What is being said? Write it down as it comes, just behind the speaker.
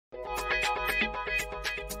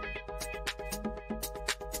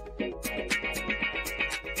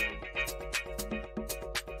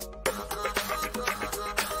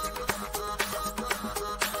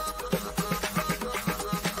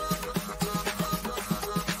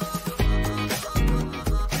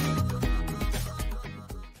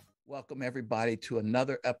welcome everybody to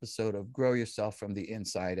another episode of Grow Yourself from the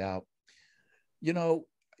Inside Out. You know,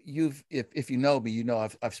 if you know me, you know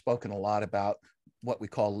I've spoken a lot about what we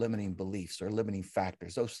call limiting beliefs or limiting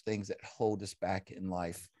factors, those things that hold us back in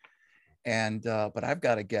life. And but I've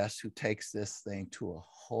got a guest who takes this thing to a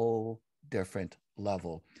whole different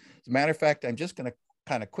level. As a matter of fact, I'm just going to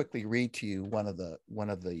kind of quickly read to you one of the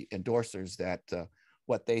endorsers that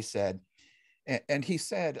what they said. And he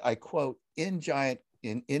said, I quote, in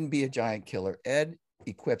Be a Giant Killer, Ed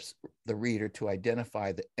equips the reader to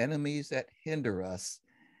identify the enemies that hinder us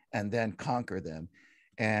and then conquer them.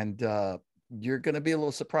 And you're going to be a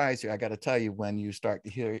little surprised here. I got to tell you, when you start to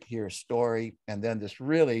hear a story and then this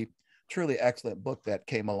really, truly excellent book that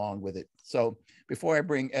came along with it. So before I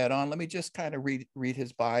bring Ed on, let me just kind of read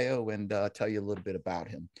his bio and tell you a little bit about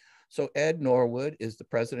him. So Ed Norwood is the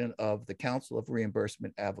president of the Council of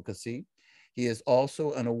Reimbursement Advocacy. He is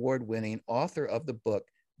also an award-winning author of the book,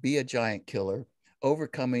 Be a Giant Killer,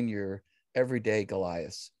 Overcoming Your Everyday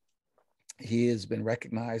Goliaths. He has been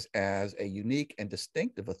recognized as a unique and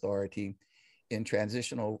distinctive authority in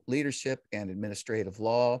transitional leadership and administrative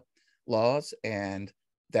laws and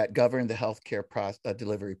that govern the healthcare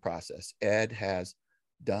delivery process. Ed has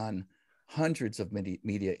done hundreds of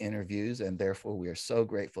media interviews, and therefore we are so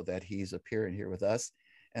grateful that he's appearing here with us,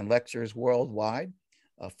 and lectures worldwide,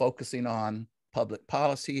 focusing on public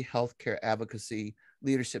policy, healthcare advocacy,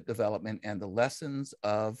 leadership development, and the lessons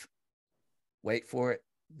of, wait for it,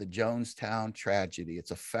 the Jonestown Tragedy.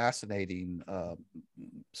 It's a fascinating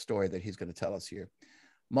story that he's going to tell us here.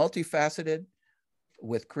 Multi-faceted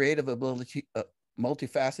with creative ability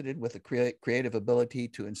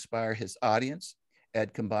to inspire his audience.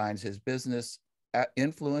 Ed combines his business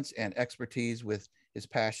influence and expertise with his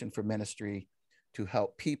passion for ministry to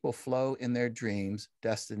help people flow in their dreams,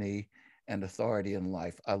 destiny, and authority in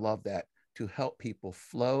life. I love that, to help people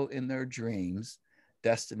flow in their dreams,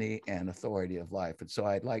 destiny, and authority of life. And so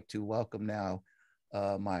I'd like to welcome now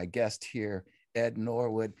my guest here, Ed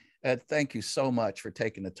Norwood. Ed, thank you so much for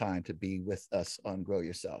taking the time to be with us on Grow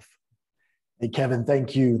Yourself. Hey, Kevin,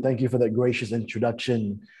 thank you. Thank you for that gracious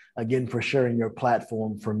introduction. Again, for sharing your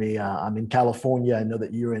platform for me. I'm in California. I know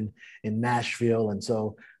that you're in Nashville. And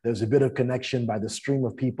so there's a bit of connection by the stream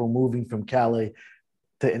of people moving from Cali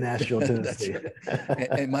to Nashville, Tennessee. Right.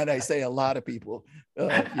 and might I say, a lot of people, you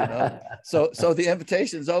know, so the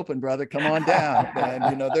invitation's open, brother, come on down. And,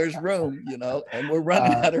 you know, there's room, you know, and we're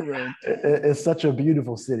running out of room. It's such a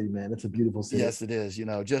beautiful city, man. It's a beautiful city. Yes, it is. You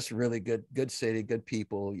know, just really good city, good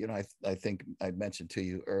people. You know, I think I mentioned to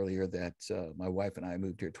you earlier that my wife and I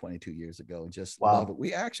moved here 22 years ago and just love it.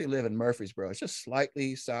 We actually live in Murfreesboro. It's just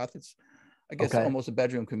slightly south. It's, I guess, almost a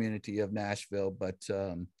bedroom community of Nashville, but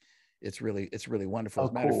it's really wonderful. As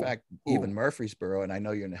a matter of fact, even Murfreesboro, and I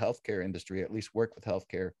know you're in the healthcare industry, at least work with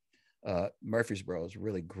healthcare, Murfreesboro is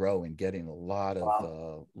really growing, getting a lot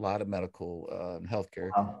of medical and healthcare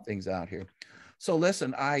things out here. So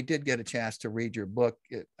listen, I did get a chance to read your book.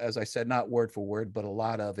 As I said, not word for word, but a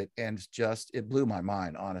lot of it. And it blew my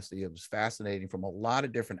mind, honestly. It was fascinating from a lot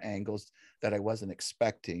of different angles that I wasn't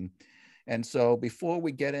expecting. And so before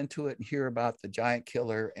we get into it and hear about the giant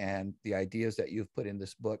killer and the ideas that you've put in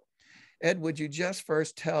this book, Ed, would you just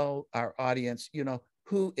first tell our audience, you know,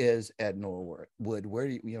 who is Ed Norwood?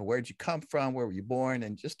 Where'd you come from? Where were you born?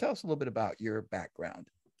 And just tell us a little bit about your background.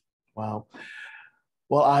 Wow.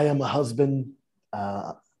 Well, I am a husband,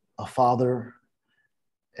 a father,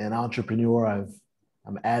 an entrepreneur.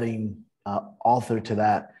 I'm adding author to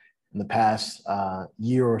that in the past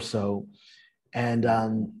year or so, and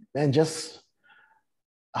just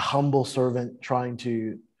a humble servant trying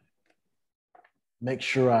to make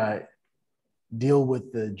sure I deal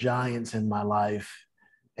with the giants in my life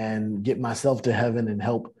and get myself to heaven and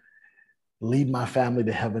help lead my family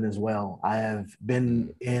to heaven as well. I have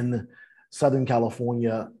been in Southern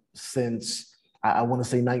California since, I want to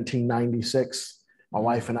say 1996. My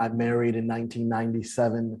wife and I married in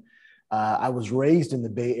 1997. I was raised in the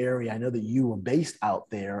Bay Area. I know that you were based out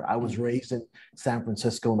there. I was raised in San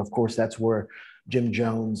Francisco. And of course, that's where Jim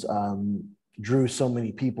Jones drew so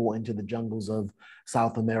many people into the jungles of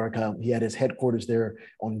South America. He had his headquarters there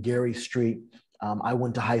on Gary Street. I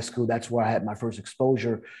went to high school. That's where I had my first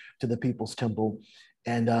exposure to the People's Temple.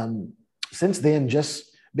 And since then,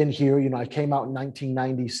 just been here. You know, I came out in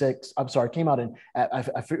 1996. I'm sorry, I came out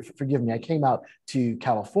forgive me. I came out to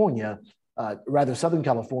California, Southern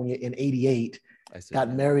California in 88,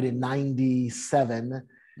 got married in 97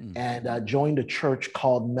 and joined a church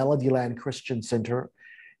called Melodyland Christian Center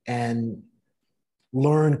and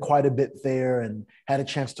learned quite a bit there and had a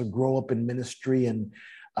chance to grow up in ministry and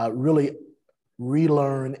really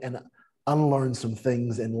relearn and unlearn some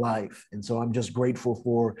things in life. And so I'm just grateful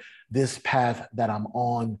for this path that I'm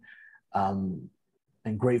on,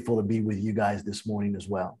 and grateful to be with you guys this morning as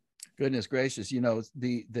well. Goodness gracious.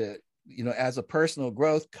 As a personal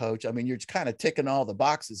growth coach, I mean, you're kind of ticking all the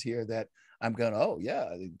boxes here that I'm going, oh yeah,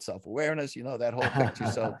 self-awareness, that whole picture.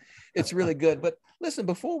 So it's really good. But listen,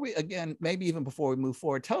 maybe even before we move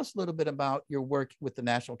forward, tell us a little bit about your work with the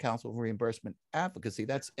National Council of Reimbursement Advocacy.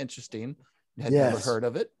 That's interesting. Had never heard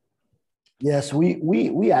of it. Yes,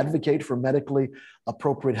 we advocate for medically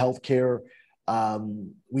appropriate healthcare.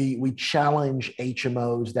 We challenge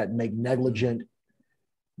HMOs that make negligent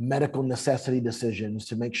medical necessity decisions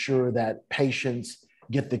to make sure that patients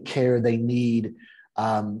get the care they need,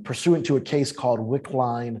 pursuant to a case called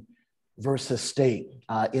Wickline versus State.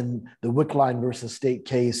 In the Wickline versus State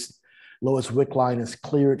case, Lois Wickline is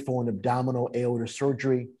cleared for an abdominal aorta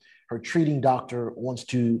surgery. Her treating doctor wants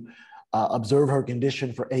to observe her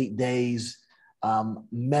condition for 8 days.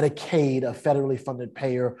 Medicaid, a federally funded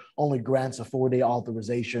payer, only grants a 4-day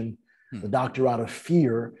authorization. The doctor, out of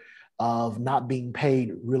fear of not being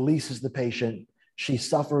paid, releases the patient. She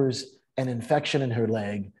suffers an infection in her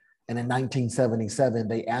leg. And in 1977,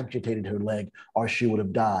 they amputated her leg or she would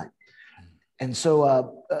have died. And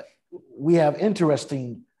so we have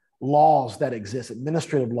interesting laws that exist,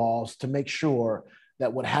 administrative laws, to make sure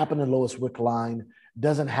that what happened to Lois Wickline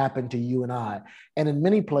doesn't happen to you and I. And in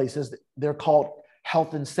many places, they're called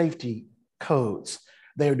health and safety codes.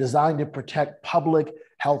 They are designed to protect public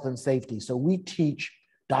health and safety. So we teach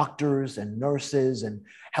doctors and nurses and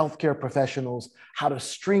healthcare professionals how to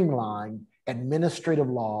streamline administrative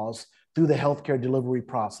laws through the healthcare delivery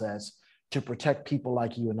process to protect people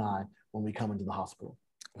like you and I when we come into the hospital.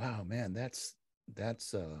 Wow, man, that's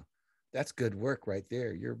good work right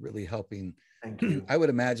there. You're really helping. Thank you. I would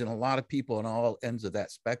imagine a lot of people on all ends of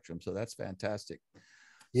that spectrum. So that's fantastic.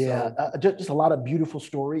 Yeah, just a lot of beautiful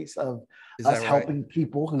stories of us helping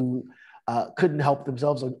people who couldn't help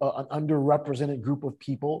themselves, an underrepresented group of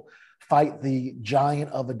people fight the giant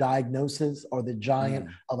of a diagnosis or the giant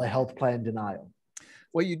of a health plan denial.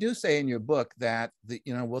 Well, you do say in your book that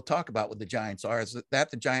we'll talk about what the giants are, is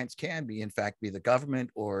that the giants can be, in fact, be the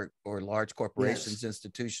government or large corporations,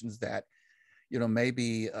 institutions that,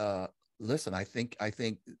 maybe, listen, I think,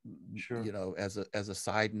 sure. As a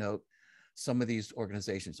side note, some of these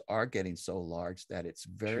organizations are getting so large that it's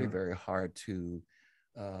very, sure. very hard to,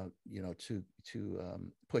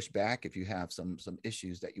 push back if you have some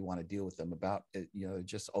issues that you want to deal with them about,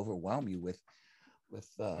 just overwhelm you with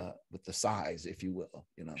the size, if you will,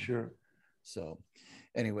 Sure. So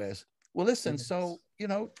anyways, well, listen, so,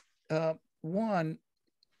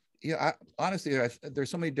 honestly, there's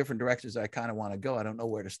so many different directions I kind of want to go. I don't know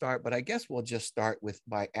where to start, but I guess we'll just start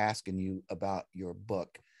by asking you about your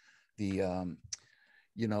book, the,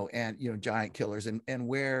 Giant Killers, and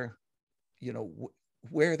where,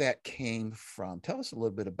 where that came from. Tell us a little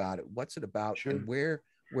bit about it. What's it about? Sure. And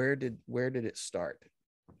where did it start?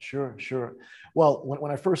 Sure. Well,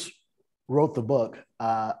 when I first wrote the book,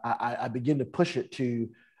 I began to push it to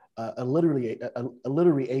a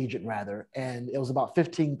literary agent, rather, and it was about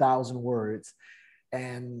 15,000 words.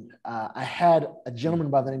 And I had a gentleman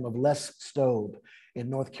by the name of Les Stobe in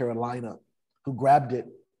North Carolina who grabbed it,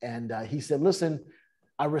 and he said, "Listen,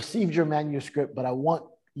 I received your manuscript, but I want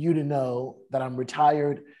you to know that I'm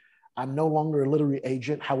retired. I'm no longer a literary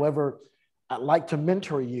agent. However, I'd like to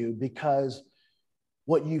mentor you because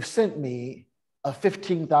what you've sent me of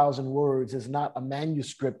 15,000 words is not a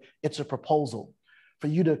manuscript, it's a proposal. For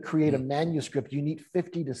you to create a manuscript, you need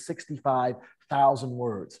 50 to 65,000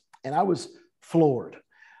 words." And I was floored.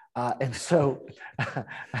 And so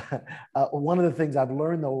one of the things I've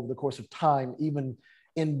learned, though, over the course of time, even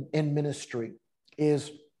in ministry,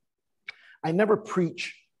 is I never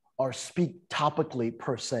preach or speak topically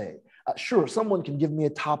per se. Sure, someone can give me a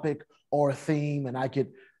topic or a theme, and I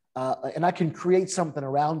can create something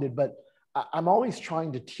around it, but I'm always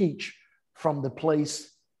trying to teach from the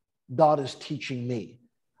place God is teaching me,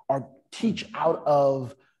 or teach out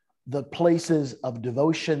of the places of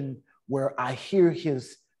devotion where I hear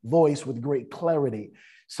his voice with great clarity.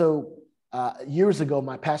 So years ago,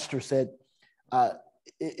 my pastor said,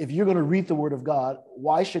 if you're going to read the word of God,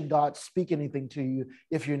 why should God speak anything to you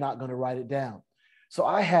if you're not going to write it down? So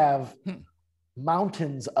I have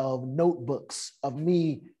mountains of notebooks of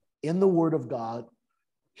me in the word of God,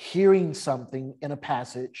 hearing something in a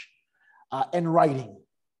passage and writing,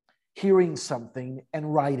 hearing something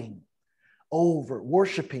and writing, over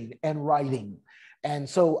worshiping and writing. And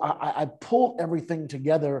so I pulled everything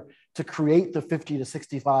together to create the 50 to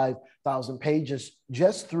 65,000 pages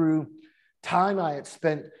just through time I had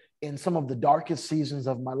spent in some of the darkest seasons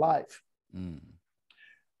of my life. Mm.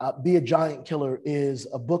 Be a Giant Killer is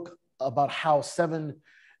a book about how 7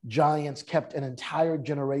 giants kept an entire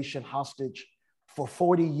generation hostage for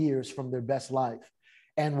 40 years from their best life,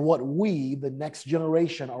 and what we, the next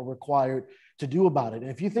generation, are required to do about it.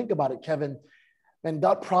 And if you think about it, Kevin, and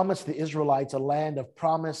God promised the Israelites a land of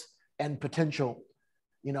promise and potential,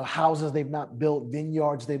 you know, houses they've not built,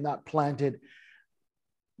 vineyards they've not planted.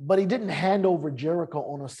 But he didn't hand over Jericho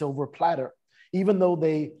on a silver platter. Even though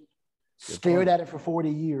they stared at it for 40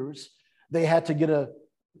 years, they had to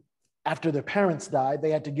after their parents died, they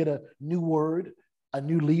had to get a new word, a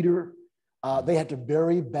new leader. They had to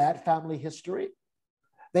bury bad family history.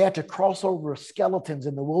 They had to cross over skeletons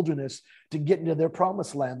in the wilderness to get into their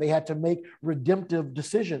promised land. They had to make redemptive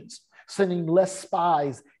decisions, sending less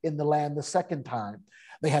spies in the land the second time.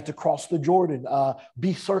 They had to cross the Jordan,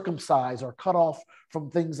 be circumcised or cut off from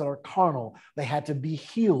things that are carnal. They had to be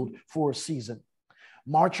healed for a season,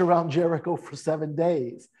 march around Jericho for 7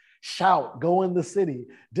 days, shout, go in the city,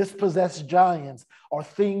 dispossess giants or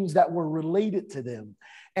things that were related to them,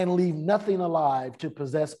 and leave nothing alive to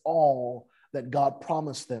possess all that God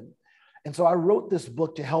promised them. And so I wrote this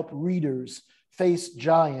book to help readers face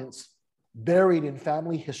giants buried in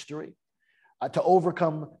family history, to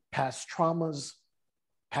overcome past traumas,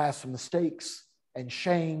 past mistakes, and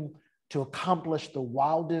shame, to accomplish the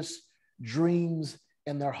wildest dreams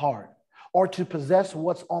in their heart, or to possess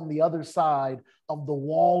what's on the other side of the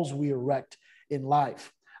walls we erect in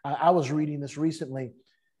life. I was reading this recently.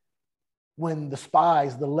 When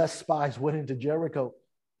the less spies went into Jericho,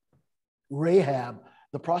 Rahab,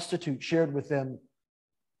 the prostitute, shared with them,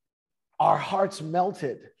 "Our hearts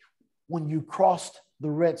melted when you crossed the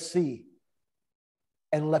Red Sea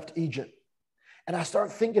and left Egypt." And I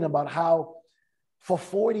start thinking about how for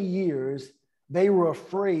 40 years, they were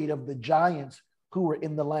afraid of the giants who were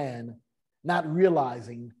in the land, not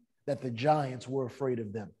realizing that the giants were afraid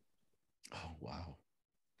of them. Oh, wow.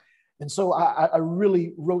 And so I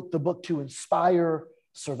really wrote the book to inspire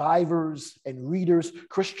survivors and readers,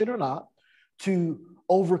 Christian or not, to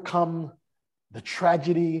overcome the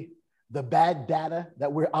tragedy, the bad data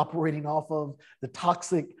that we're operating off of, the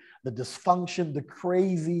toxic, the dysfunction, the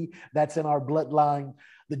crazy that's in our bloodline,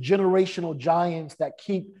 the generational giants that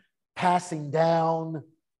keep passing down,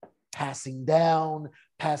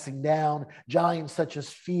 giants such as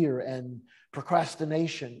fear and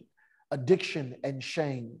procrastination, addiction and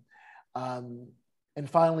shame. And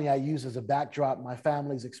finally, I use as a backdrop my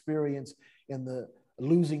family's experience in the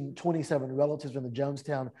losing 27 relatives in the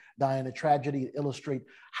Jonestown tragedy to illustrate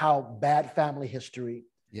how bad family history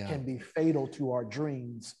can be fatal to our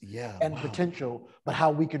dreams and potential, but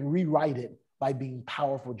how we can rewrite it by being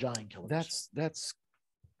powerful giant killers. That's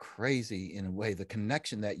crazy in a way, the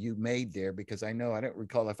connection that you made there, because I don't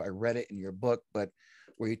recall if I read it in your book, but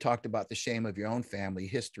where you talked about the shame of your own family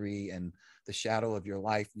history and the shadow of your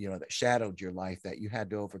life, that shadowed your life that you had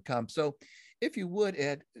to overcome. So if you would,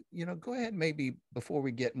 Ed, go ahead, maybe before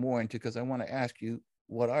we get more into, because I want to ask you,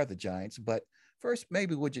 what are the giants? But first,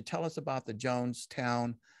 maybe would you tell us about the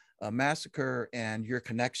Jonestown massacre and your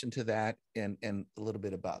connection to that, and a little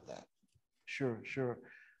bit about that? Sure.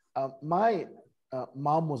 My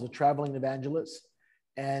mom was a traveling evangelist,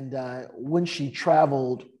 and when she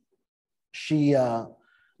traveled, she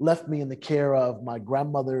left me in the care of my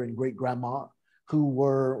grandmother and great grandma, who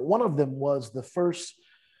one of them was the first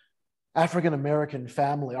African-American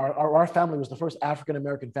family. Our family was the first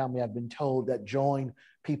African-American family, I've been told, that joined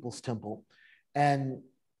People's Temple. And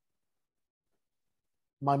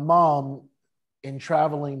my mom, in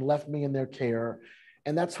traveling, left me in their care.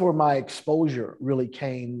 And that's where my exposure really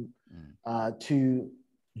came to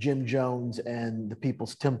Jim Jones and the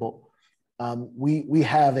People's Temple. We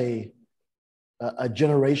have a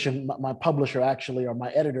generation. My publisher actually, or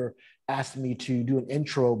my editor, asked me to do an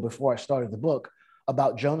intro before I started the book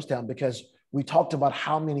about Jonestown, because we talked about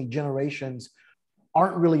how many generations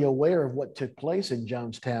aren't really aware of what took place in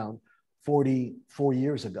Jonestown 44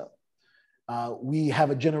 years ago. We have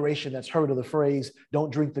a generation that's heard of the phrase,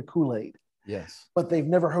 "Don't drink the Kool-Aid." Yes. But they've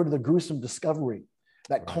never heard of the gruesome discovery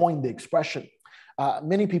that coined the expression.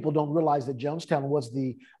 Many people don't realize that Jonestown was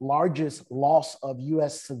the largest loss of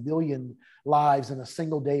U.S. civilian lives in a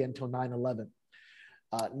single day until 9/11.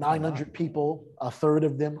 900 people, a third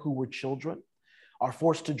of them who were children, are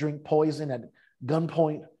forced to drink poison at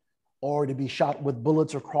gunpoint or to be shot with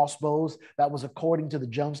bullets or crossbows. That was according to the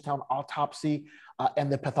Jonestown autopsy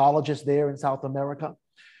and the pathologist there in South America.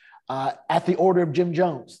 At the order of Jim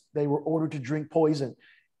Jones, they were ordered to drink poison,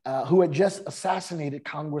 who had just assassinated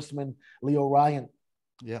Congressman Leo Ryan.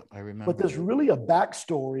 Yeah, I remember. But there's really a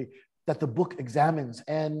backstory that the book examines.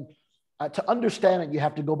 And To understand it, you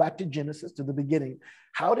have to go back to Genesis, to the beginning.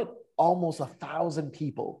 How did almost 1,000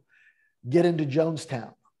 people get into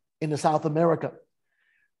Jonestown, into South America?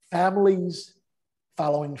 Families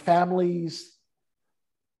following families,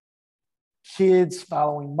 kids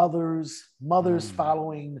following mothers, mothers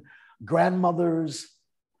following grandmothers.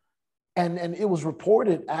 And it was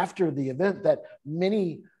reported after the event that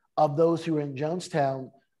many of those who were in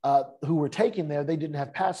Jonestown, who were taken there, they didn't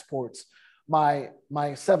have passports. My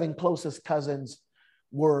 7 closest cousins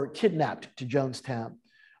were kidnapped to Jonestown.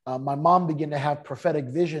 My mom began to have prophetic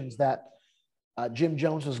visions that Jim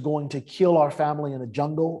Jones was going to kill our family in a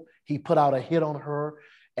jungle. He put out a hit on her,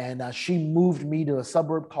 and she moved me to a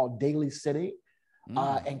suburb called Daly City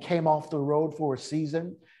and came off the road for a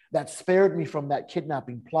season. That spared me from that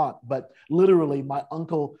kidnapping plot. But literally, my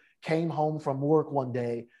uncle came home from work one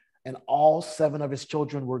day, and all 7 of his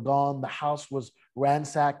children were gone. The house was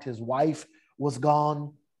ransacked. His wife was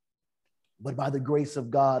gone. But by the grace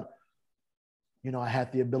of God, I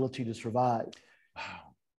had the ability to survive.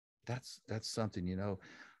 Wow. That's something.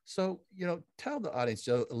 So, tell the audience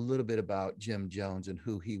a little bit about Jim Jones and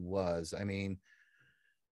who he was. I mean,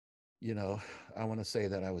 I want to say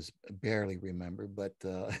that I was barely remember, but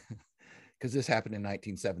because this happened in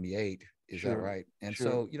 1978, is that right? And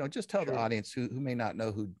so, just tell the audience who may not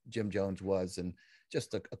know who Jim Jones was, and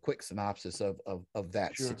just a quick synopsis of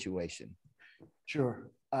that situation. Sure.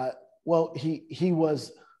 Well, he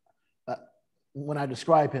was, when I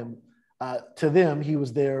describe him, to them, he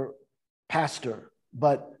was their pastor,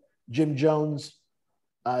 but Jim Jones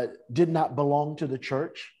did not belong to the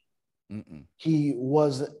church. He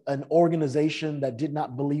was an organization that did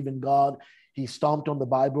not believe in God. He stomped on the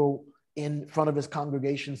Bible in front of his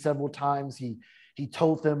congregation several times. He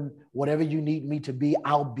told them, whatever you need me to be,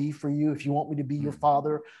 I'll be for you. If you want me to be your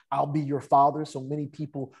father, I'll be your father. So many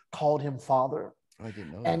people called him father. I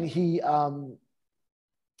didn't know and that.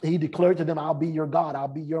 He declared to them, I'll be your God. I'll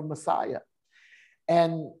be your Messiah.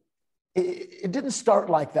 And it didn't start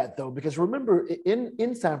like that, though, because remember,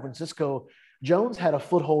 in San Francisco, Jones had a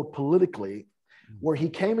foothold politically where he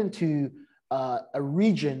came into a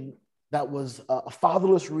region that was a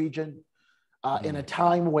fatherless region in a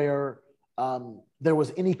time where there was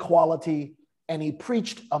inequality, and he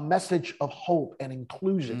preached a message of hope and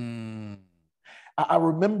inclusion. I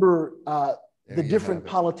remember the different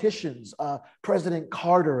politicians, President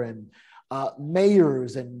Carter and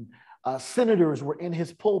mayors and senators were in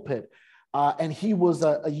his pulpit. And he was,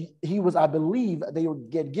 I believe, they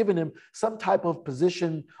had given him some type of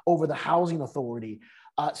position over the housing authority.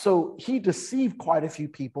 So he deceived quite a few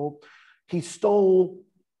people. He stole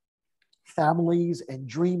families and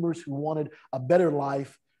dreamers who wanted a better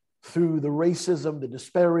life through the racism, the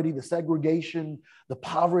disparity, the segregation, the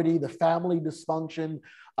poverty, the family dysfunction,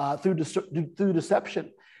 through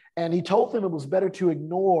deception. And he told them it was better to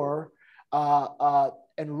ignore and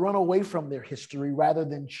run away from their history rather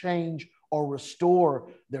than change or restore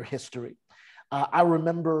their history. I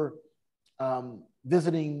remember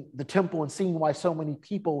visiting the temple and seeing why so many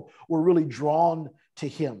people were really drawn to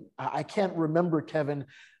him. I can't remember, Kevin,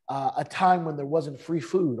 a time when there wasn't free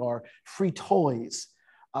food or free toys.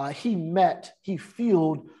 He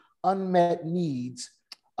filled unmet needs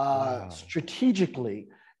strategically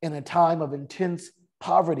in a time of intense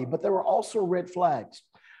poverty, but there were also red flags.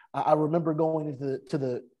 I remember going into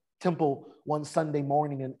the temple one Sunday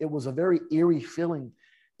morning, and it was a very eerie feeling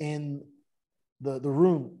in the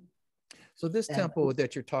room. So this temple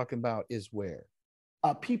that you're talking about is where?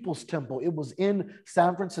 People's Temple. It was in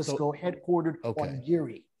San Francisco, headquartered on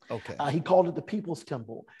Geary. Okay. He called it the People's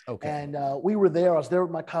Temple. Okay. And we were there. I was there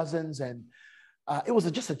with my cousins, and it was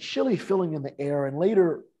just a chilly feeling in the air. And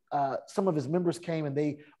later, some of his members came and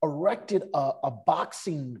they erected a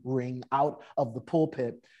boxing ring out of the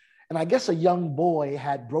pulpit. And I guess a young boy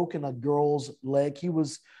had broken a girl's leg. He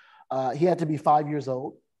had to be 5 years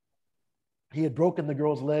old. He had broken the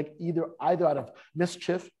girl's leg either out of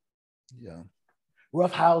mischief,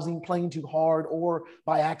 rough housing, playing too hard, or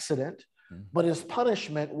by accident. But his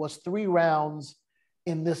punishment was 3 rounds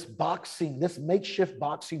in this makeshift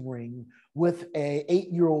boxing ring with an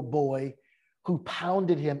 8-year-old boy who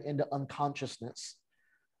pounded him into unconsciousness.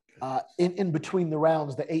 In between the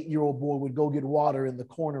rounds, the 8-year-old boy would go get water in the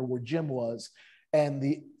corner where Jim was, and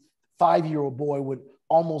the 5-year-old boy would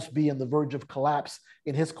almost be on the verge of collapse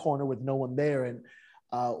in his corner with no one there. And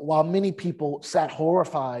while many people sat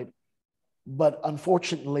horrified, but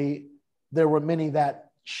unfortunately, there were many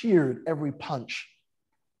that cheered every punch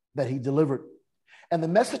that he delivered. And the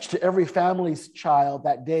message to every family's child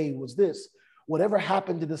that day was this: whatever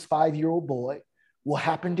happened to this 5-year-old boy will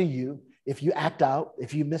happen to you if you act out,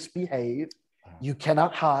 if you misbehave. You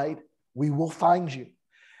cannot hide. we will find you.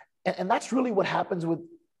 And that's really what happens with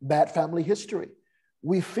bad family history.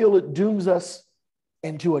 We feel it dooms us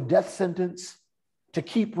into a death sentence to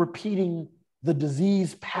keep repeating the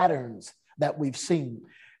disease patterns that we've seen.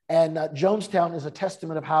 And Jonestown is a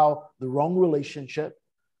testament of how the wrong relationship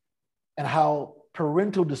and how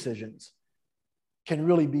parental decisions can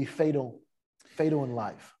really be fatal in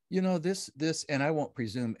life. You know, this, and I won't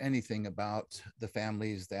presume anything about the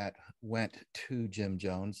families that went to Jim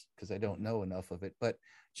Jones because I don't know enough of it, but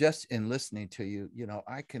just in listening to you, you know,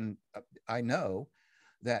 I know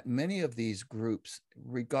that many of these groups,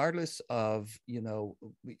 regardless of,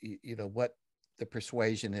 what the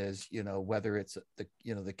persuasion is, whether it's the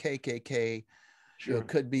KKK, Sure. it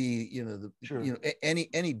could be,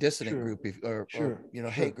 any dissident Sure. group, or Sure.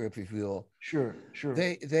 hate group, if you will. Sure.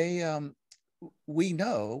 We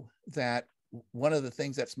know that one of the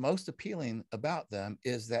things that's most appealing about them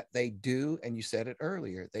is that they do, and you said it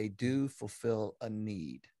earlier, they do fulfill a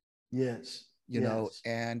need. Yes.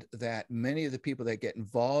 And that many of the people that get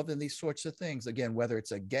involved in these sorts of things, again, whether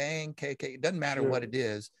it's a gang, KK, it doesn't matter what it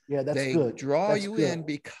is. Yeah, that's they good. draw That's you good. in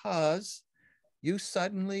because you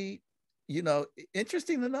suddenly,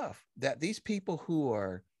 interesting enough that these people who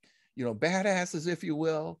are, badasses, if you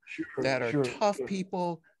will, that are tough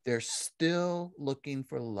people, they're still looking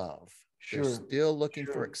for love. They're still looking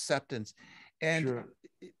for acceptance. And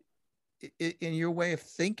in your way of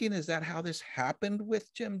thinking, is that how this happened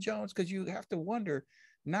with Jim Jones? Because you have to wonder,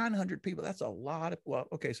 900 people, that's a lot of, well,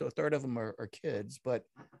 okay, so a third of them are kids, but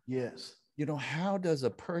yes, how does a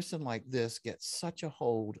person like this get such a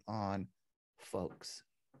hold on folks?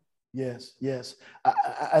 Yes.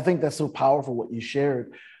 I think that's so powerful what you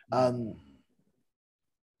shared.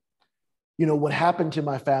 What happened to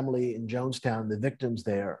my family in Jonestown, the victims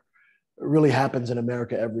there, really happens in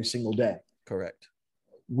America every single day. Correct.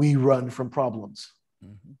 We run from problems.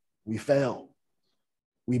 Mm-hmm. We fail.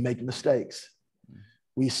 We make mistakes. Mm-hmm.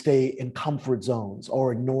 We stay in comfort zones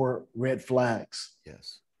or ignore red flags.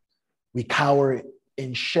 Yes. We cower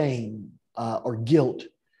in shame or guilt.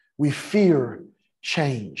 We fear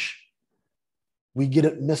change. We get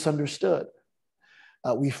it misunderstood.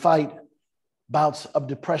 We fight bouts of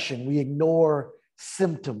depression. We ignore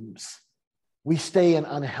symptoms. We stay in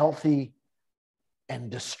unhealthy and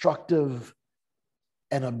destructive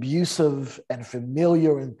and abusive and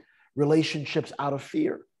familiar relationships out of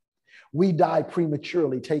fear. We die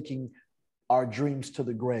prematurely, taking our dreams to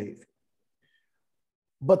the grave.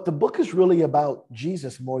 But the book is really about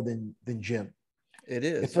Jesus more than Jim. It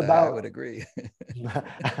is. It's about, I would agree.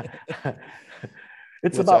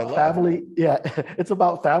 It's about family. Yeah, it's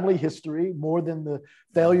about family history more than the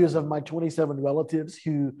failures of my 27 relatives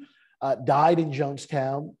who died in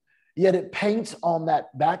Jonestown. Yet it paints on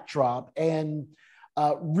that backdrop and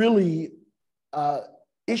really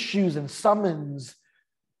issues and summons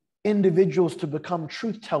individuals to become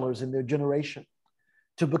truth tellers in their generation,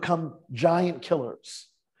 to become giant killers,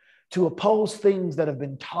 to oppose things that have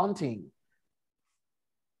been taunting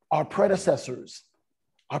our predecessors,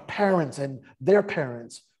 our parents and their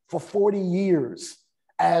parents for 40 years,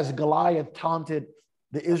 as Goliath taunted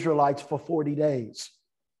the Israelites for 40 days,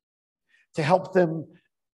 to help them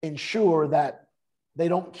ensure that they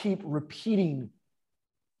don't keep repeating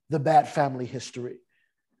the bad family history.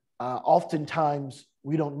 Oftentimes,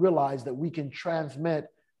 we don't realize that we can transmit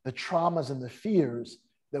the traumas and the fears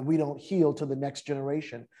that we don't heal to the next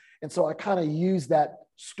generation. And so I kind of use that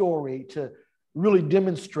story to really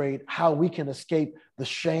demonstrate how we can escape the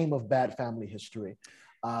shame of bad family history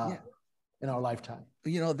in our lifetime.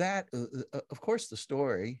 That, of course, the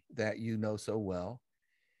story that you know so well,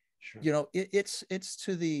 sure. It's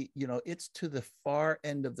to the far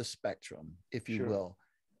end of the spectrum, if you sure. will.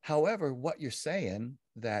 However, what you're saying,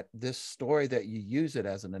 that this story, that you use it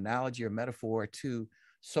as an analogy or metaphor to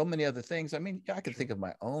so many other things. I mean, I can think of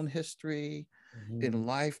my own history in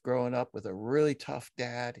life, growing up with a really tough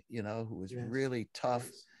dad, who was really tough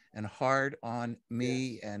and hard on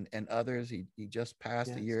me and others. He just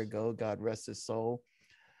passed a year ago, God rest his soul.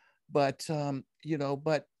 But,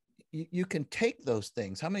 but you can take those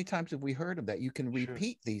things. How many times have we heard of that? You can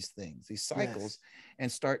repeat these things, these cycles, and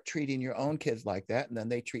start treating your own kids like that. And then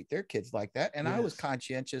they treat their kids like that. And I was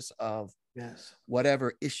conscientious of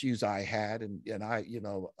whatever issues I had. And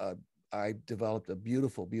I developed a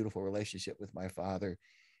beautiful, beautiful relationship with my father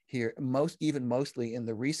here, mostly in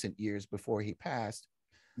the recent years before he passed.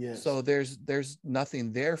 So there's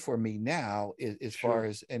nothing there for me now as far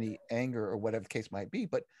as any anger or whatever the case might be.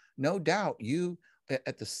 But no doubt, you,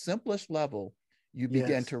 at the simplest level, you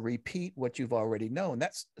begin to repeat what you've already known.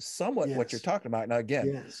 That's somewhat what you're Yes. talking about. Now, again,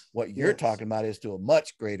 Yes. what you're Yes. talking about is to a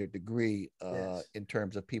much greater degree Yes. in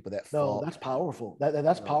terms of people that No, fall. that's powerful.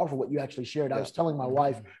 That's powerful what you actually shared. I was telling my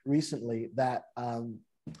wife recently that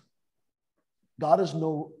God is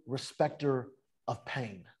no respecter of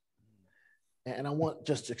pain. And I want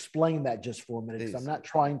just to explain that just for a minute, because I'm not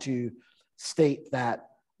trying to state that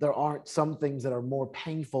there aren't some things that are more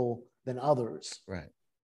painful than others. Right.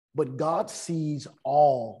 But God sees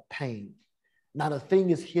all pain. Not a thing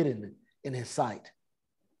is hidden in his sight.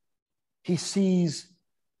 He sees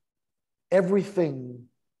everything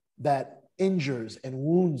that injures and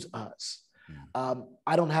wounds us.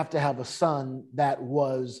 I don't have to have a son that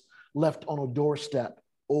was left on a doorstep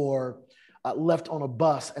or left on a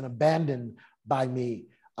bus and abandoned by me.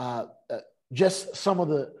 Just some of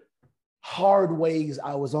the hard ways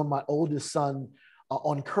I was on my oldest son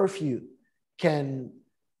on curfew can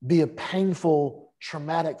be a painful,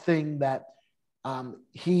 traumatic thing that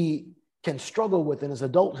he can struggle with in his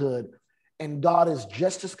adulthood. And God is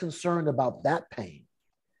just as concerned about that pain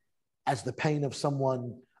as the pain of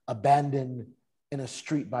someone abandoned in a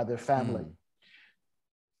street by their family.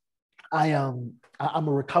 I'm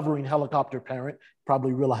a recovering helicopter parent,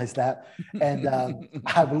 probably realize that. And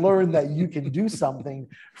I've learned that you can do something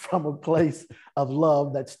from a place of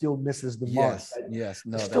love that still misses the mark. Yes.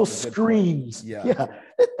 No, it still screams.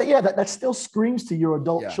 That still screams to your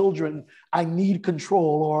adult children, I need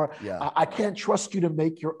control, or I can't trust you to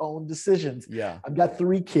make your own decisions. I've got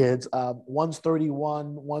 3 kids. One's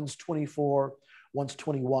 31, one's 24, one's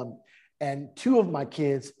 21. And 2 of my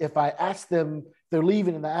kids, if I ask them, they're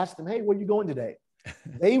leaving, and I ask them, hey, where are you going today?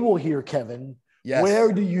 They will hear, Kevin,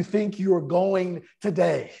 where do you think you are going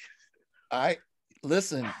today?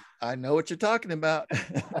 Listen, I know what you're talking about.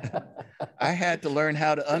 I had to learn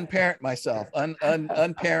how to unparent myself,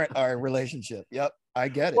 unparent our relationship. Yep, I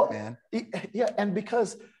get it, man. Yeah, and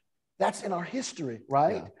because that's in our history,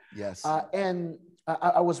 right? Yes. And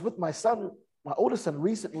I was with my son, my oldest son,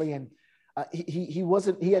 recently, and he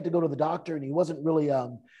had to go to the doctor, and he wasn't really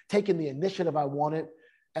taking the initiative I wanted.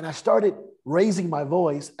 And I started raising my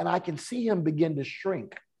voice, and I can see him begin to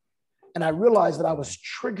shrink. And I realized that I was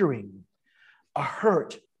triggering a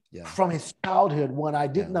hurt from his childhood when I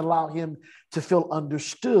didn't allow him to feel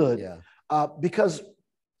understood. Because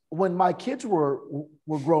when my kids were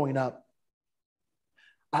growing up,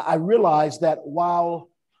 I realized that while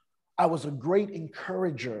I was a great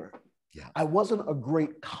encourager, I wasn't a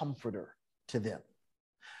great comforter to them.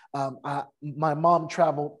 My mom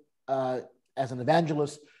traveled as an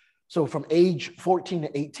evangelist. So from age 14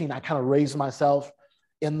 to 18, I kind of raised myself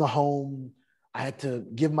in the home. I had to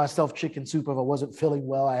give myself chicken soup if I wasn't feeling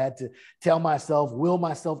well. I had to will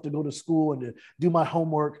myself to go to school and to do my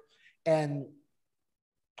homework. And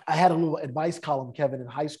I had a little advice column, Kevin, in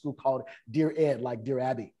high school called Dear Ed, like Dear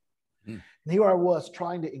Abby. And here I was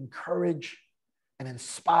trying to encourage and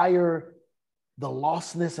inspire the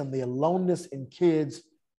lostness and the aloneness in kids,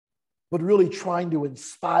 but really trying to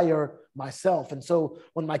inspire myself. And so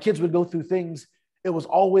when my kids would go through things, it was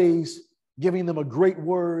always giving them a great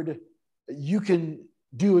word. You can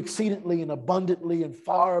do exceedingly and abundantly and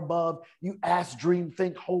far above you ask, dream,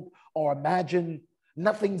 think, hope, or imagine.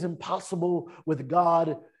 Nothing's impossible with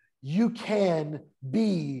God. You can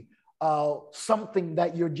be something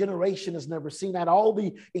that your generation has never seen. I had all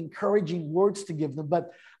the encouraging words to give them,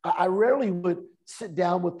 but I rarely would sit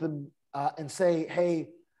down with them and say, hey,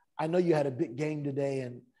 I know you had a big game today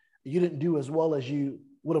and you didn't do as well as you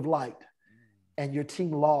would have liked, and your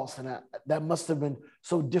team lost, and that must have been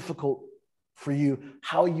so difficult for you.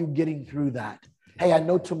 How are you getting through that? Hey, I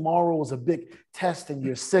know tomorrow is a big test and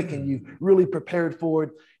you're sick and you really prepared for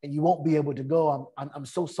it and you won't be able to go. I'm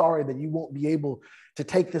so sorry that you won't be able to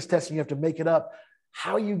take this test and you have to make it up.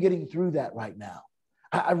 How are you getting through that right now?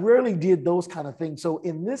 I rarely did those kind of things. So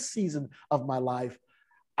in this season of my life,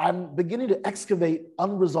 I'm beginning to excavate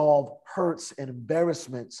unresolved hurts and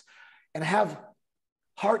embarrassments and have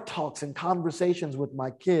heart talks and conversations with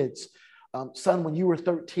my kids. Son, when you were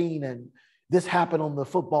 13 and this happened on the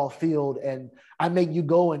football field and I made you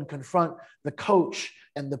go and confront the coach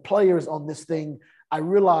and the players on this thing, I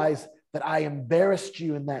realized that I embarrassed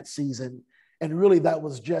you in that season. And really that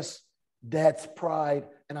was just Dad's pride.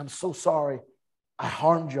 And I'm so sorry. I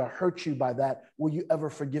harmed you. I hurt you by that. Will you ever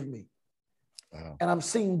forgive me? Wow. And I'm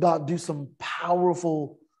seeing God do some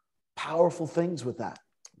powerful, powerful things with that.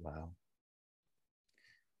 Wow.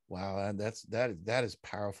 Wow. And that is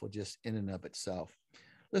powerful just in and of itself.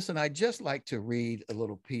 Listen, I'd just like to read a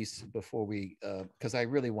little piece before we, because I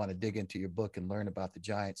really want to dig into your book and learn about the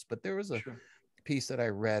Giants. But there was a piece that I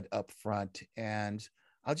read up front, and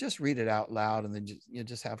I'll just read it out loud, and then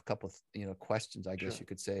just have a couple of, questions, I guess Sure. you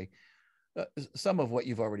could say. Some of what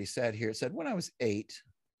you've already said here. It said, when I was 8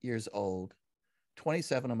 years old,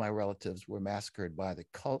 27 of my relatives were massacred by the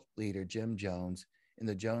cult leader Jim Jones in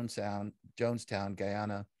the Jonestown,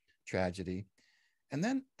 Guyana tragedy. And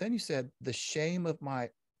then you said, the shame of my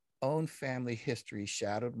own family history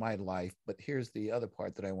shadowed my life. But here's the other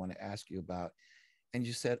part that I want to ask you about. And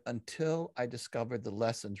you said, until I discovered the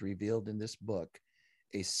lessons revealed in this book,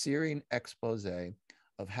 a searing expose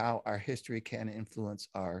of how our history can influence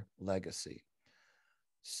our legacy.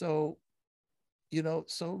 So,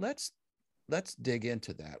 so let's dig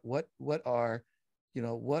into that. What are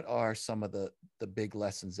some of the big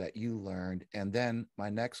lessons that you learned? And then my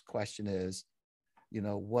next question is,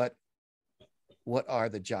 what are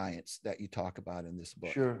the giants that you talk about in this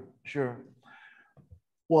book? Sure.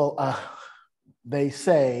 Well, they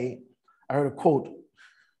say, I heard a quote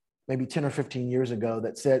maybe 10 or 15 years ago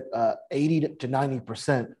that said 80 to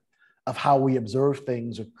 90% of how we observe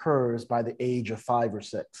things occurs by the age of 5 or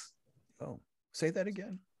 6. Oh, say that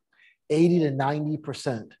again. 80 to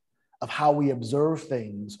 90% of how we observe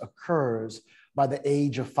things occurs by the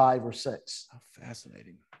age of 5 or 6. How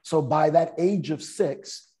fascinating. So by that age of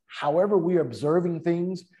 6, however we're observing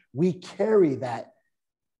things, we carry that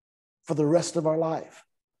for the rest of our life.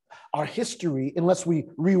 Our history, unless we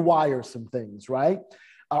rewire some things, right?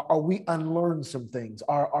 Or we unlearn some things.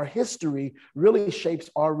 Our history really shapes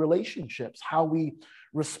our relationships, how we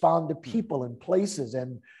respond to people and places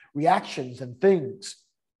and reactions and things.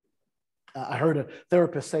 I heard a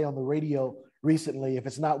therapist say on the radio recently, if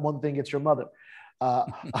it's not one thing, it's your mother.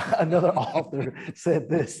 Another author said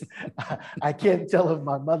this, I can't tell if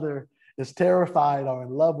my mother is terrified or in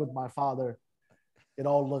love with my father. It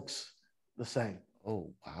all looks the same.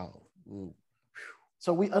 Oh, wow. Ooh.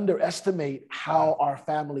 So we underestimate how our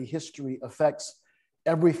family history affects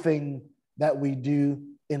everything that we do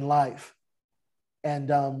in life.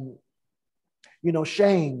 And,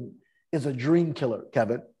 shame is a dream killer,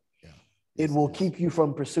 Kevin. Yeah. It will keep you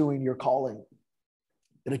from pursuing your calling.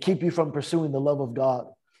 It'll keep you from pursuing the love of God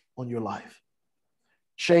on your life.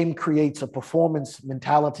 Shame creates a performance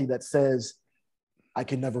mentality that says, I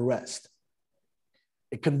can never rest.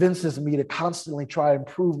 It convinces me to constantly try and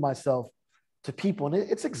prove myself to people. And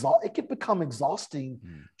it can become exhausting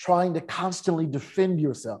trying to constantly defend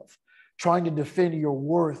yourself, trying to defend your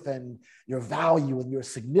worth and your value and your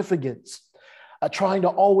significance, trying to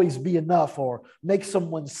always be enough or make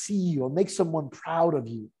someone see you or make someone proud of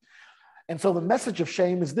you. And so the message of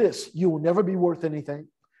shame is this: you will never be worth anything,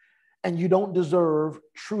 and you don't deserve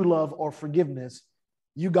true love or forgiveness.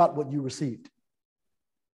 You got what you received.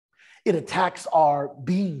 It attacks our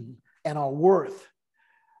being and our worth.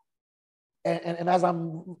 And as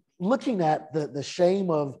I'm looking at the shame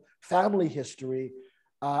of family history,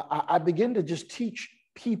 I begin to just teach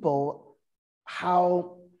people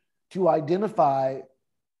how to identify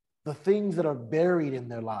the things that are buried in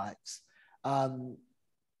their lives.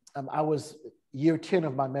 I was year 10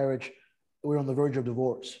 of my marriage. We were on the verge of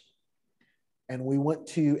divorce. And we went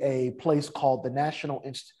to a place called the National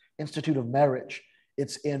Institute of Marriage.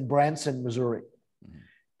 It's in Branson, Missouri.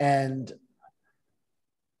 And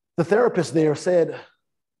the therapist there said,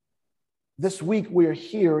 this week we're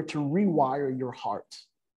here to rewire your heart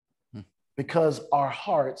because our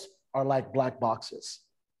hearts are like black boxes.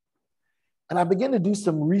 And I began to do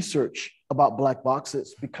some research about black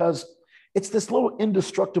boxes because it's this little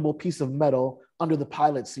indestructible piece of metal under the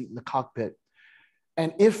pilot seat in the cockpit.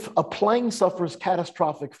 And if a plane suffers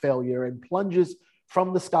catastrophic failure and plunges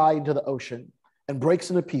from the sky into the ocean and breaks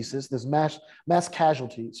into pieces, there's mass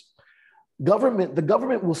casualties. The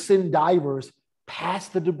government will send divers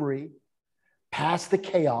past the debris, past the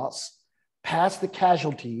chaos, past the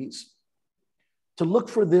casualties to look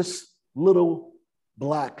for this little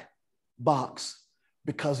black box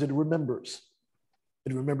because it remembers.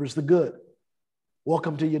 It remembers the good.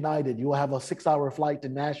 Welcome to United. You will have a 6-hour flight to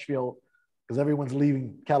Nashville because everyone's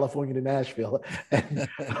leaving California to Nashville. And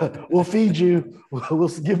we'll feed you. We'll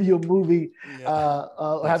give you a movie,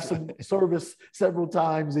 have some service several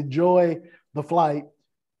times, enjoy the flight.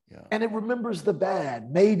 Yeah. And it remembers the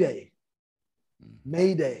bad. Mayday.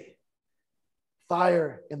 Mayday.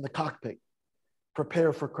 Fire in the cockpit.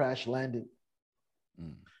 Prepare for crash landing.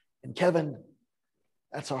 And Kevin,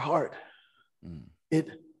 that's our heart. It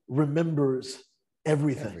remembers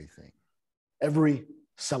everything. Every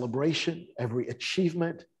celebration, every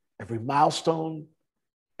achievement, every milestone,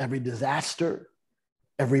 every disaster,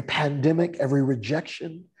 every pandemic, every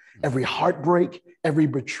rejection, every heartbreak, every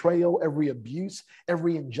betrayal, every abuse,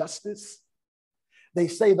 every injustice. They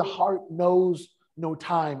say the heart knows no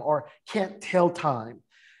time or can't tell time.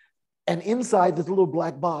 And inside this little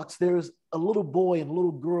black box, there's a little boy and a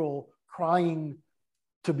little girl crying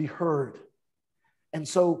to be heard. And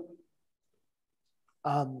so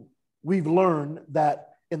we've learned that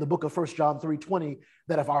in the book of 1 John 3:20,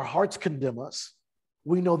 that if our hearts condemn us,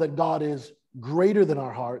 we know that God is greater than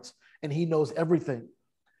our hearts and he knows everything.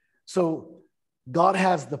 So God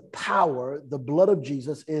has the power. The blood of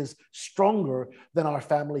Jesus is stronger than our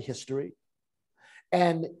family history.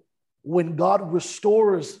 And when God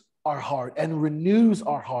restores our heart and renews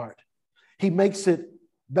our heart, he makes it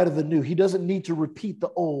better than new. He doesn't need to repeat the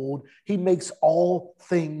old. He makes all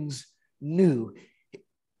things new,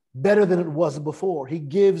 better than it was before. He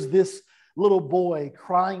gives this little boy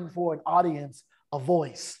crying for an audience a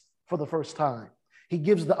voice for the first time. He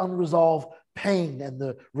gives the unresolved pain and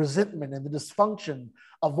the resentment and the dysfunction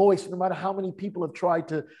a voice, no matter how many people have tried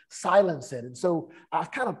to silence it. And so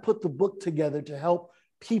I've kind of put the book together to help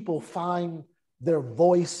people find their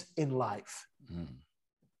voice in life,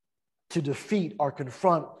 to defeat or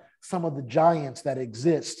confront some of the giants that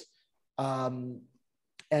exist.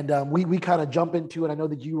 We kind of jump into it. I know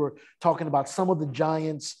that you were talking about some of the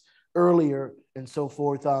giants earlier and so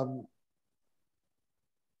forth.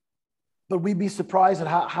 But we'd be surprised at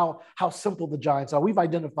how simple the giants are. We've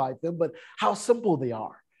identified them, but how simple they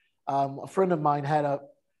are. A friend of mine had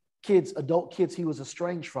adult kids he was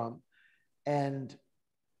estranged from, and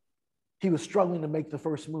he was struggling to make the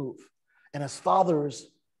first move. And as fathers,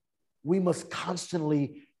 we must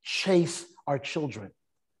constantly chase our children.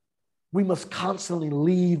 We must constantly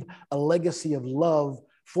leave a legacy of love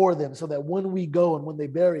for them so that when we go and when they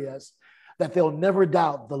bury us, that they'll never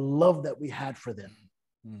doubt the love that we had for them.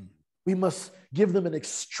 We must give them an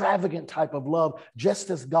extravagant type of love,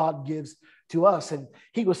 just as God gives to us. And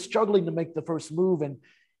he was struggling to make the first move. And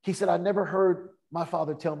he said, I never heard my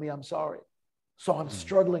father tell me I'm sorry. So I'm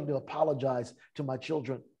struggling to apologize to my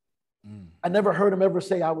children. I never heard him ever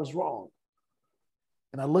say I was wrong.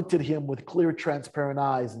 And I looked at him with clear, transparent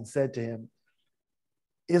eyes and said to him,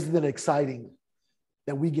 isn't it exciting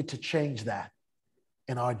that we get to change that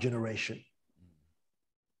in our generation?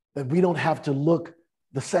 That we don't have to look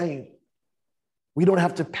the same. We don't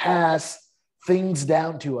have to pass things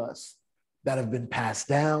down to us that have been passed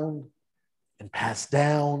down and passed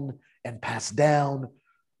down and passed down.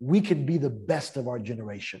 We can be the best of our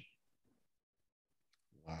generation.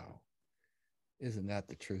 Wow. Isn't that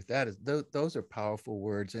the truth? Those are powerful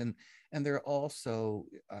words. And they're also,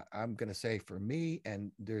 I'm going to say for me,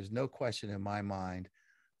 and there's no question in my mind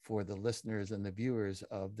for the listeners and the viewers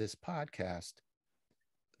of this podcast,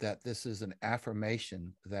 that this is an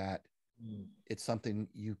affirmation that it's something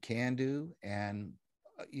you can do. And,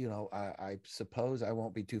 I suppose I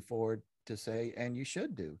won't be too forward to say, and you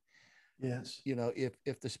should do. Yes.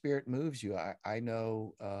 If the Spirit moves you, I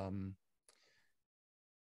know,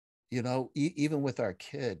 even with our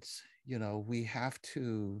kids, we have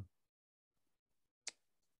to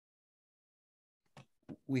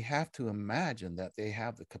imagine that they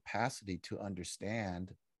have the capacity to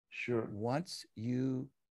understand. Sure. Once you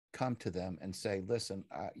come to them and say, listen,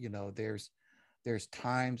 there's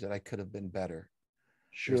times that I could have been better.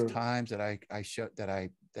 Sure. There's times that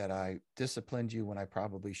I disciplined you when I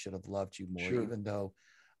probably should have loved you more, sure, even though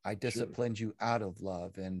I disciplined you out of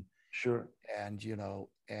love. And sure. And,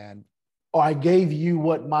 or I gave you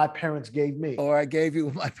what my parents gave me. And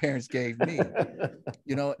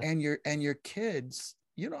your kids,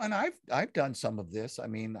 and I've done some of this. I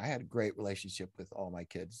mean, I had a great relationship with all my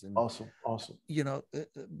kids. And awesome.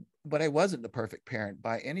 But I wasn't the perfect parent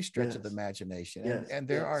by any stretch of the imagination. Yes. And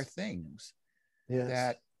there are things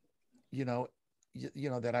that,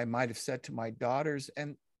 that I might have said to my daughters,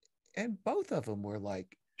 and both of them were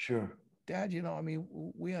like, sure, Dad,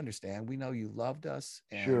 we understand. We know you loved us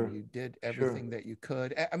and you did everything that you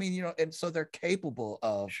could. I mean, and so they're capable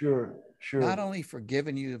of not only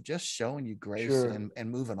forgiving you, of just showing you grace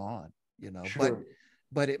and moving on,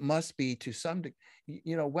 but it must be to some degree,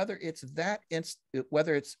 whether it's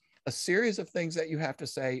whether it's a series of things that you have to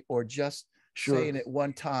say or just saying it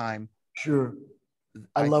one time. Sure.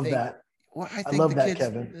 I love that. Well, I think the kids,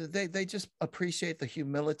 Kevin, they just appreciate the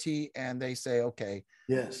humility and they say, okay,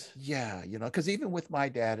 yes, yeah, because even with my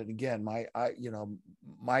dad, and again, my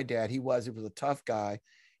dad, he was a tough guy.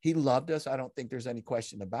 He loved us. I don't think there's any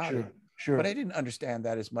question about it. Sure. But I didn't understand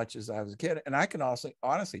that as much as I was a kid. And I can also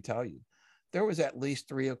honestly tell you, there was at least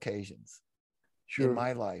 3 occasions in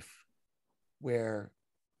my life where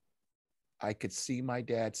I could see my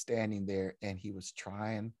dad standing there and he was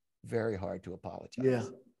trying very hard to apologize. Yeah.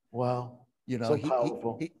 Wow. So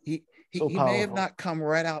powerful. He may have not come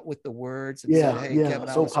right out with the words and said, hey, Kevin,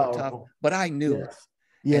 I was so tough. But I knew it.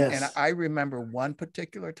 And Yes. I remember one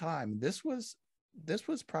particular time. This was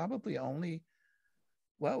probably only,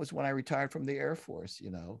 well, it was when I retired from the Air Force.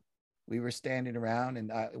 We were standing around,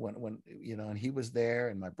 and and he was there,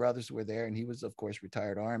 and my brothers were there, and he was, of course,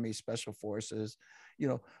 retired Army, Special Forces,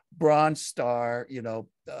 Bronze Star,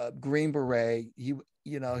 Green Beret.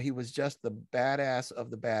 He was just the badass of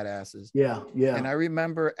the badasses. Yeah. And Yeah. I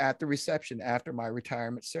remember at the reception after my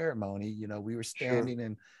retirement ceremony, we were Sure. standing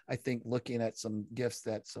and I think looking at some gifts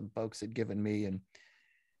that some folks had given me,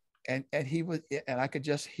 and he was, and I could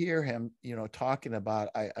just hear him, talking about,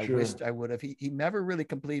 I Sure. wished I would have. He never really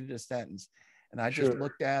completed a sentence, and I just Sure.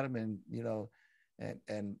 looked at him and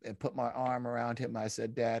and put my arm around him. I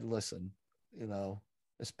said, Dad, listen,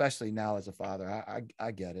 especially now as a father,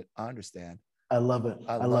 I get it, I understand. I love it.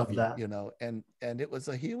 I I love love you, that. and it was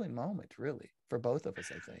a healing moment, really, for both of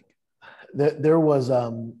us, I think. There was,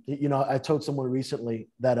 I told someone recently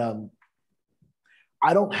that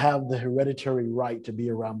I don't have the hereditary right to be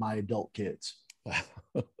around my adult kids.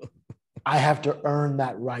 Wow. I have to earn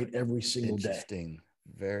that right every single day Interesting.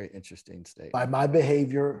 Very interesting statement. by my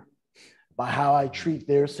behavior, by how I treat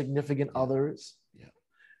their significant others.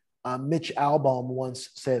 Yeah. Mitch Albom once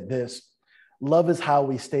said this: love is how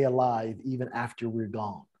we stay alive even after we're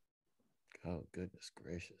gone. Oh, goodness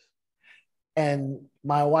gracious. And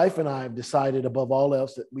my wife and I have decided, above all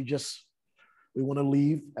else, that we want to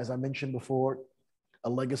leave, as I mentioned before, a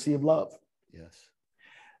legacy of love. Yes.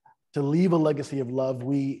 To leave a legacy of love,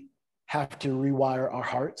 we have to rewire our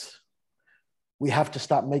hearts. We have to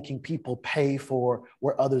stop making people pay for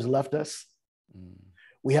where others left us.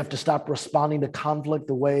 We have to stop responding to conflict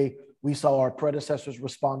the way we saw our predecessors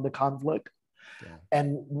respond to conflict. Yeah.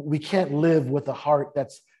 And we can't live with a heart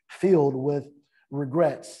that's filled with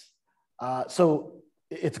regrets. So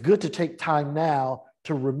it's good to take time now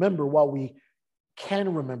to remember what we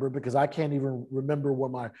can remember, because I can't even remember where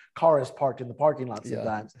my car is parked in the parking lot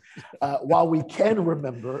sometimes. While we can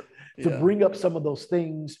remember to bring up some of those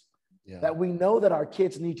things that we know that our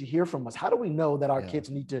kids need to hear from us. How do we know that our kids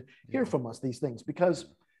need to hear from us these things? Because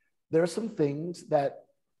there are some things that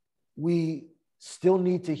we still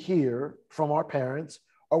need to hear from our parents,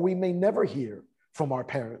 or we may never hear from our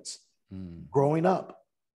parents growing up.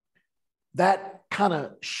 That kind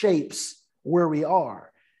of shapes where we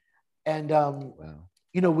are. And,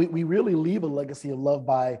 we really leave a legacy of love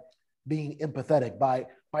by being empathetic, by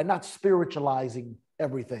not spiritualizing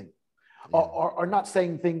everything, or not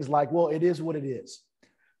saying things like, well, it is what it is.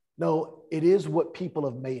 No, it is what people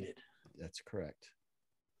have made it. That's correct.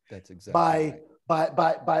 That's exactly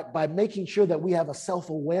right. By making sure that we have a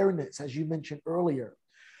self-awareness, as you mentioned earlier,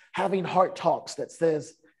 having heart talks that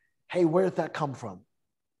says, hey, where did that come from?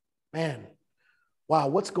 Man, wow,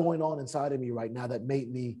 what's going on inside of me right now that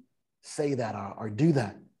made me say that or do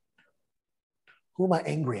that? Who am I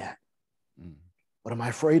angry at? What am I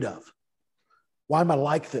afraid of? Why am I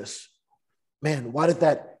like this? Man, why did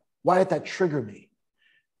that trigger me?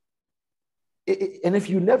 And if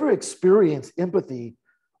you never experience empathy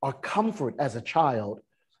or comfort as a child,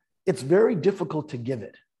 it's very difficult to give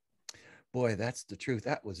it. Boy, that's the truth.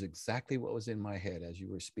 That was exactly what was in my head as you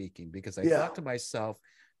were speaking, because I thought to myself,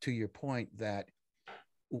 to your point, that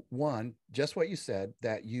one, just what you said,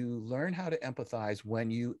 that you learn how to empathize when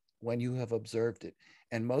you have observed it,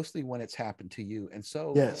 and mostly when it's happened to you. And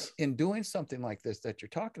so in doing something like this that you're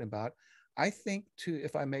talking about, I think,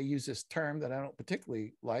 if I may use this term that I don't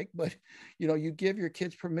particularly like, but you give your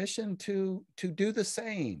kids permission to do the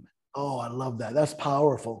same. Oh, I love that. That's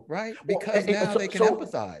powerful. Right? Because now they can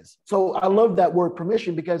empathize. So I love that word,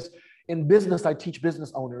 permission, because in business, I teach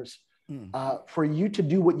business owners, for you to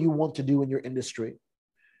do what you want to do in your industry,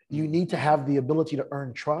 you need to have the ability to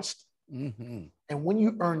earn trust. And when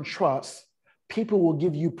you earn trust, people will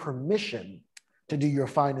give you permission to do your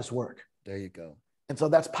finest work. There you go. And so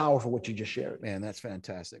that's powerful, what you just shared. Man, that's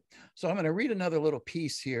fantastic. So I'm going to read another little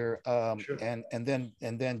piece here, Sure. and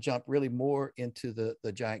then jump really more into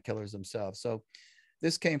the giant killers themselves. So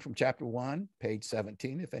this came from chapter 1, page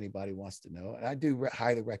 17, if anybody wants to know. And I do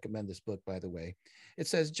highly recommend this book, by the way. It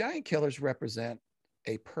says, giant killers represent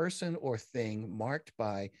a person or thing marked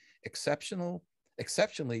by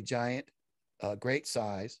exceptionally giant, great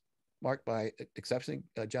size, marked by exceptionally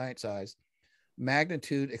giant size,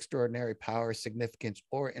 magnitude, extraordinary power, significance,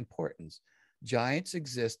 or importance. Giants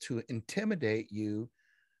exist to intimidate you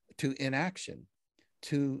to inaction,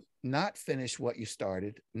 to not finish what you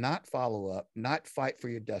started, not follow up, not fight for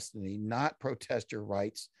your destiny, not protest your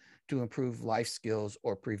rights, to improve life skills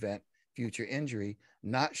or prevent future injury,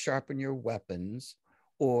 not sharpen your weapons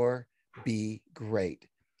or be great.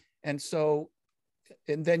 And so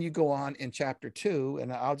and then you go on in chapter 2,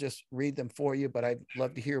 and I'll just read them for you, but I'd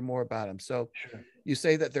love to hear more about them. So Sure. you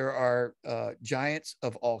say that there are giants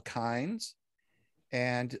of all kinds,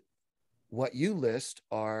 and what you list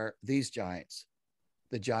are these giants: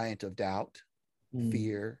 the giant of doubt,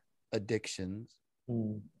 fear, addictions.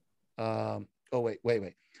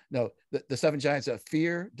 Wait. No, the 7 giants of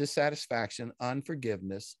fear, dissatisfaction,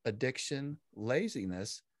 unforgiveness, addiction,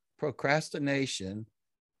 laziness, procrastination.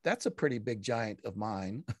 That's a pretty big giant of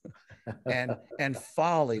mine. and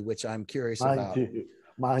folly, which I'm curious Mine about. too.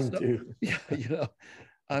 Mine too. Yeah,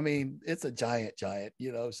 I mean, it's a giant,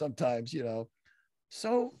 sometimes,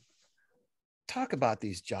 So talk about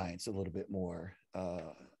these giants a little bit more,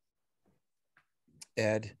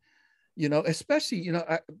 Ed. Especially,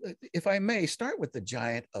 if I may start with the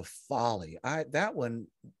giant of folly. That one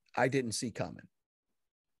I didn't see coming.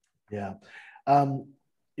 Yeah.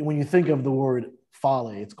 When you think of the word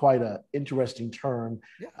folly, it's quite an interesting term.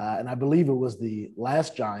 Yeah. And I believe it was the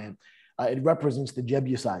last giant. It represents the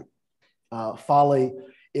Jebusite. Folly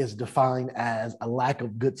is defined as a lack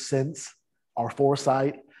of good sense or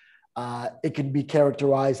foresight. It can be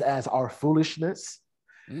characterized as our foolishness,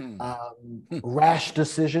 rash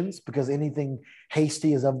decisions, because anything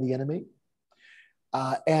hasty is of the enemy.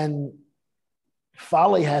 And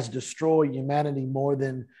folly has destroyed humanity more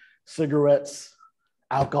than cigarettes,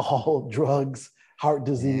 alcohol, drugs, heart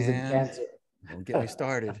disease, and cancer. Don't get me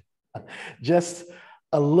started. Just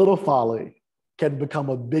a little folly can become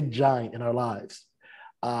a big giant in our lives.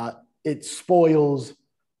 It spoils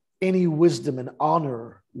any wisdom and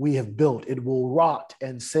honor we have built. It will rot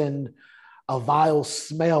and send a vile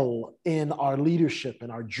smell in our leadership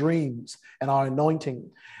and our dreams and our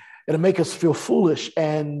anointing. It'll make us feel foolish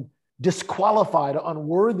and disqualified or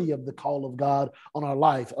unworthy of the call of God on our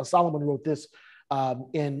life. Solomon wrote this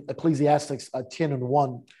in Ecclesiastes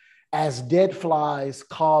 10:1. As dead flies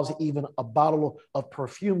cause even a bottle of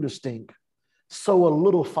perfume to stink, so a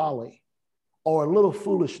little folly or a little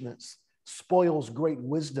foolishness spoils great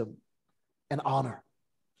wisdom and honor.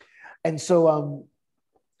 And so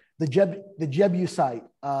the Jebusite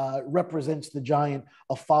represents the giant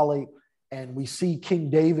of folly. And we see King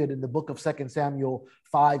David in the book of 2 Samuel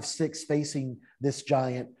 5:6 facing this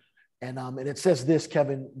giant. And it says this,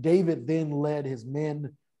 Kevin: David then led his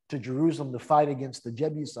men to Jerusalem to fight against the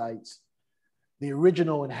Jebusites, the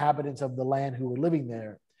original inhabitants of the land who were living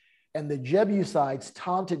there. And the Jebusites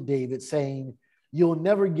taunted David, saying, "You'll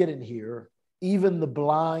never get in here. Even the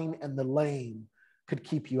blind and the lame could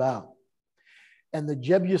keep you out." And the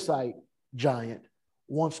Jebusite giant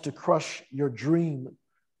wants to crush your dream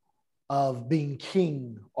of being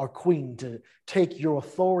king or queen, to take your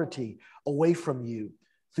authority away from you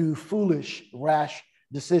through foolish, rash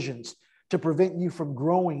decisions, to prevent you from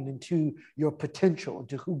growing into your potential,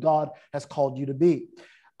 into who God has called you to be,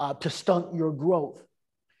 to stunt your growth,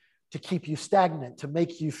 to keep you stagnant, to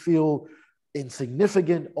make you feel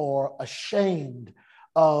insignificant or ashamed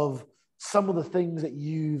of some of the things that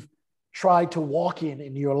you've tried to walk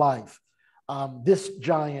in your life. This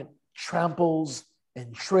giant tramples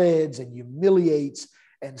and treads and humiliates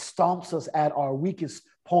and stomps us at our weakest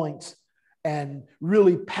points and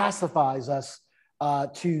really pacifies us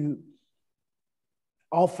to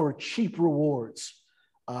offer cheap rewards,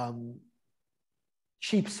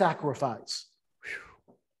 cheap sacrifice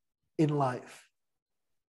in life.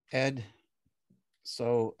 Ed,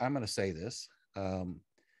 so I'm going to say this. I'm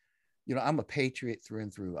a patriot through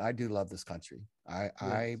and through. I do love this country.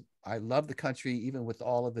 I love the country, even with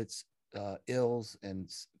all of its ills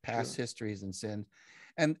and past histories and sins.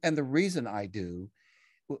 And the reason I do,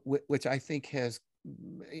 which I think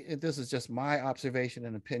this is just my observation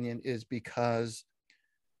and opinion, is because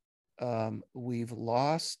we've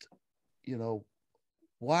lost,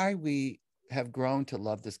 why we have grown to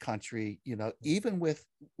love this country, even with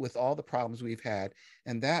all the problems we've had.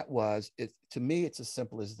 And that was, to me, it's as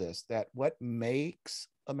simple as this: that what makes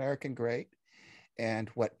American great and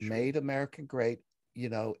what made America great,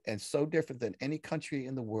 and so different than any country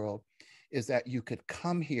in the world, is that you could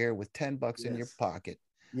come here with $10 in your pocket,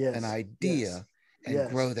 an idea, and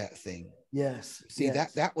grow that thing. Yes. See,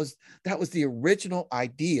 that was the original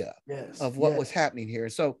idea of what was happening here.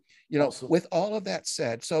 So, awesome. With all of that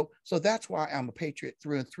said, so that's why I'm a patriot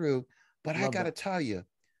through and through. But I got to tell you,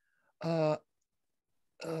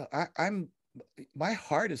 my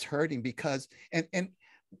heart is hurting because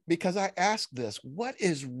I ask this: what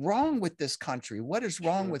is wrong with this country? What is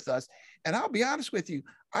wrong with us? And I'll be honest with you,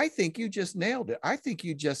 I think you just nailed it. I think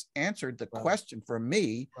you just answered the question for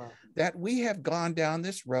me, that we have gone down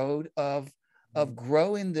this road of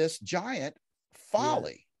growing this giant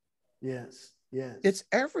folly. Yes. It's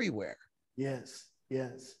everywhere. Yes.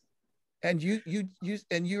 Yes. And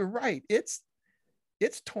and you're right. It's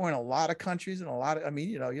torn a lot of countries and a lot of, I mean,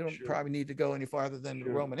 you don't Sure. probably need to go any farther than the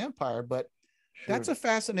Roman Empire, but that's a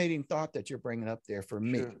fascinating thought that you're bringing up there for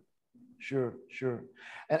me. Sure.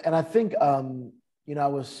 And I think, I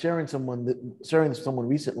was sharing with someone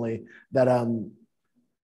recently that,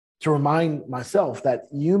 to remind myself that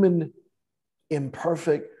human,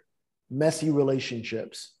 imperfect, messy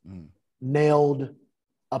relationships nailed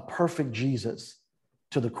a perfect Jesus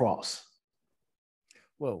to the cross.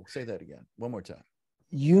 Whoa, say that again. One more time.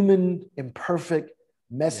 Human, imperfect,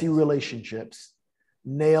 messy relationships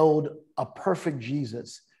nailed a perfect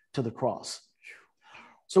Jesus to the cross.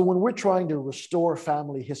 So when we're trying to restore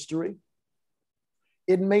family history,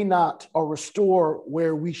 it may not, or restore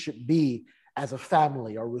where we should be as a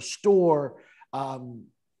family, or restore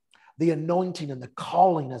the anointing and the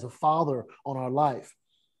calling as a father on our life,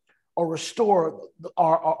 or restore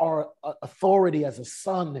our authority as a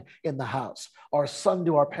son in the house, or a son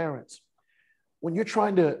to our parents. When you're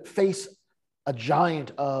trying to face a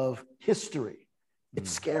giant of history, it's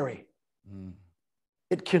scary.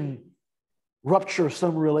 It can rupture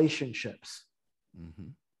some relationships.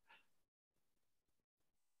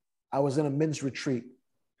 I was in a men's retreat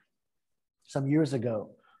some years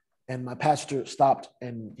ago, and my pastor stopped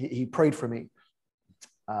and he prayed for me.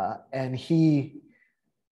 And he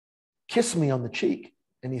kissed me on the cheek.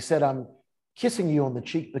 And he said, "I'm kissing you on the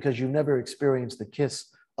cheek because you never experienced the kiss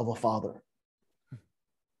of a father.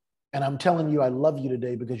 And I'm telling you, I love you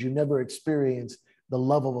today because you never experienced the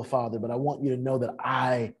love of a father, but I want you to know that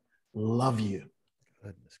I love you."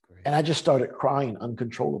 Goodness gracious. And I just started crying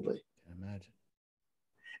uncontrollably. Can imagine.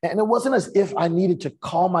 And it wasn't as if I needed to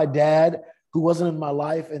call my dad, who wasn't in my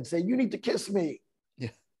life, and say, "You need to kiss me." Yeah.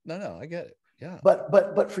 No, I get it. Yeah.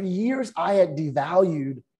 But for years, I had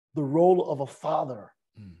devalued the role of a father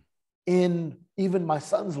in even my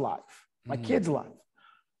son's life, my kid's life.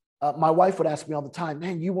 My wife would ask me all the time,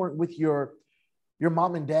 "Man, you weren't with your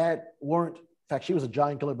mom and dad weren't." In fact, she was a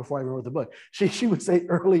giant killer before I even wrote the book. She would say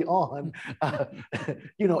early on,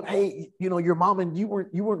 "Hey, your mom and you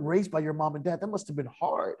weren't raised by your mom and dad. That must have been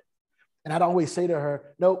hard." And I'd always say to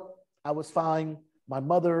her, "Nope, I was fine. My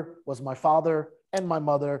mother was my father and my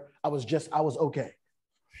mother. I was okay."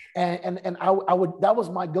 And I would, that was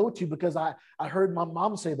my go-to because I heard my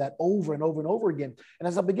mom say that over and over and over again. And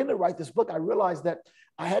as I began to write this book, I realized that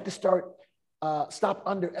I had to stop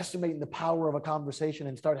underestimating the power of a conversation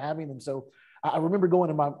and start having them. So I remember going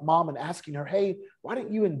to my mom and asking her, "Hey, why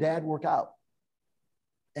didn't you and dad work out?"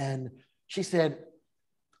 And she said,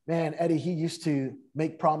 "Man, Eddie, he used to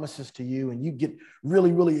make promises to you and you get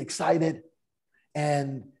really, really excited.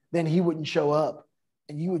 And then he wouldn't show up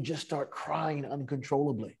and you would just start crying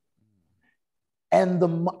uncontrollably." And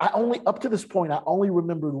up to this point, I only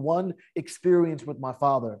remembered one experience with my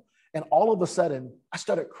father. And all of a sudden, I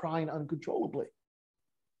started crying uncontrollably.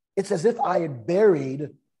 It's as if I had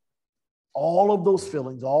buried all of those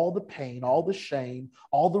feelings, all the pain, all the shame,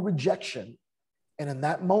 all the rejection. And in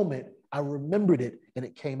that moment, I remembered it and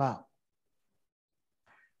it came out.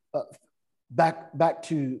 Back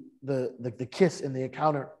to the kiss in the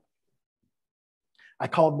encounter. I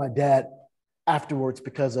called my dad afterwards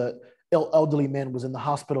because an elderly man was in the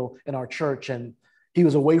hospital in our church and he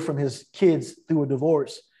was away from his kids through a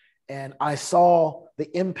divorce. And I saw the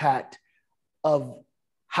impact of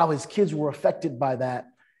how his kids were affected by that.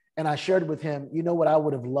 And I shared with him, what I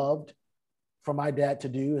would have loved for my dad to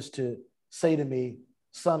do is to say to me,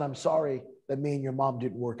 "Son, I'm sorry that me and your mom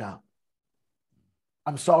didn't work out.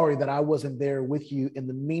 I'm sorry that I wasn't there with you in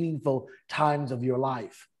the meaningful times of your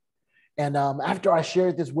life." And after I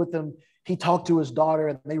shared this with him, he talked to his daughter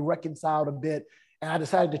and they reconciled a bit. And I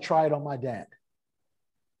decided to try it on my dad,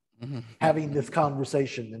 having this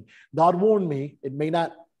conversation. And God warned me, it may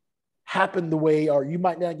not happen the way, or you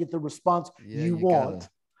might not get the response you want.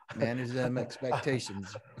 Manage them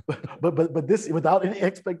expectations. but this, without any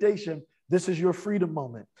expectation, this is your freedom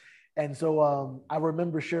moment. And so I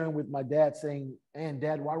remember sharing with my dad saying, "Man,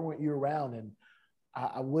 Dad, why weren't you around? And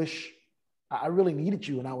I wish I really needed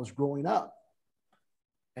you when I was growing up."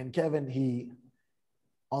 And Kevin,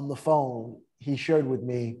 on the phone, he shared with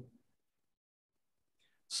me,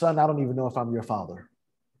 "Son, I don't even know if I'm your father."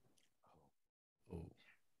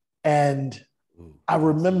 And I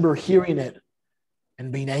remember hearing it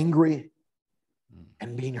and being angry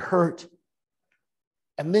and being hurt.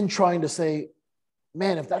 And then trying to say,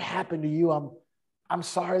 "Man, if that happened to you, I'm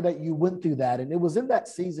sorry that you went through that." And it was in that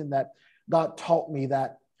season that God taught me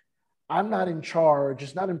that I'm not in charge.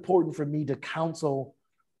 It's not important for me to counsel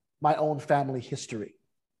my own family history.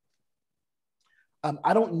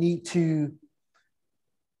 I don't need to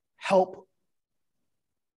help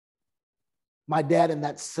my dad in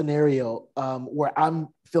that scenario where I'm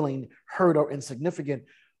feeling hurt or insignificant,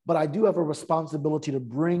 but I do have a responsibility to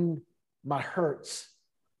bring my hurts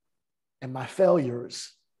and my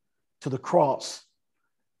failures to the cross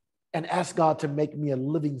and ask God to make me a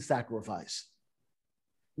living sacrifice.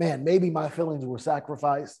 Man, maybe my feelings were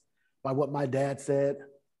sacrificed by what my dad said.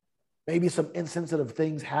 Maybe some insensitive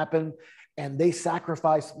things happened and they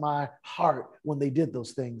sacrificed my heart when they did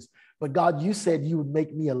those things. But God, you said you would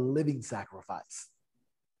make me a living sacrifice,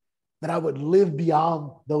 that I would live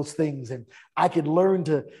beyond those things and I could learn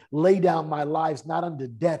to lay down my lives, not unto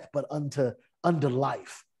death, but unto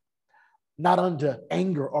life, not unto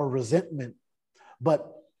anger or resentment, but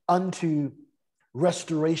unto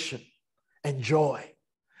restoration and joy.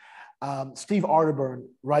 Steve Arterburn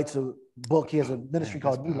writes a book. He has a ministry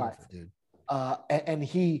called New Life. And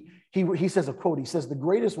he says a quote. He says, the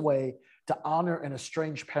greatest way to honor an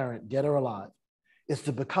estranged parent, dead or alive, is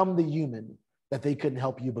to become the human that they couldn't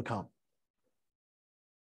help you become.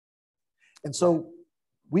 And so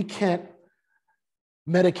we can't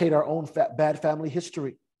medicate our own bad family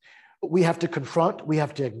history. We have to confront, we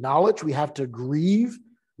have to acknowledge, we have to grieve.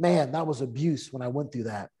 Man, that was abuse when I went through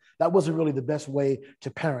that. That wasn't really the best way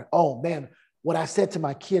to parent. Oh man, what I said to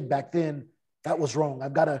my kid back then, that was wrong.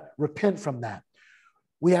 I've got to repent from that.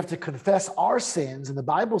 We have to confess our sins. And the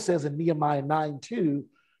Bible says in Nehemiah 9:2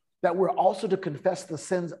 that we're also to confess the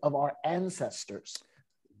sins of our ancestors.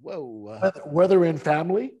 Whoa. Whether in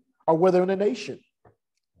family or whether in a nation.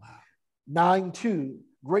 Wow. 9:2,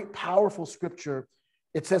 great powerful scripture.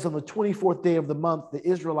 It says on the 24th day of the month, the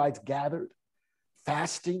Israelites gathered,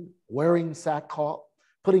 fasting, wearing sackcloth,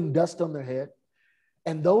 putting dust on their head.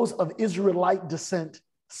 And those of Israelite descent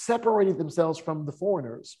separated themselves from the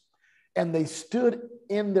foreigners. And they stood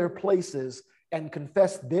in their places and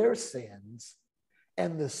confessed their sins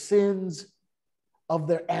and the sins of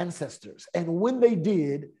their ancestors. And when they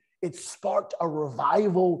did, it sparked a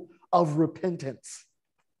revival of repentance.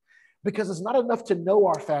 Because it's not enough to know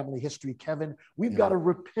our family history, Kevin. We've got to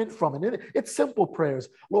repent from it. It's simple prayers.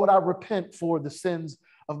 Lord, I repent for the sins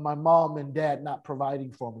of my mom and dad not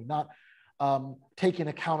providing for me, not taking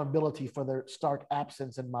accountability for their stark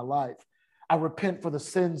absence in my life. I repent for the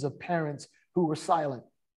sins of parents who were silent,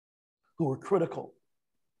 who were critical,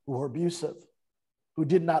 who were abusive, who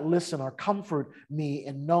did not listen or comfort me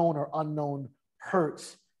in known or unknown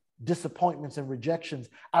hurts, disappointments, and rejections.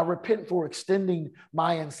 I repent for extending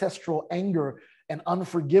my ancestral anger and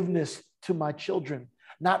unforgiveness to my children,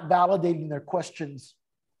 not validating their questions,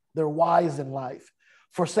 their whys in life,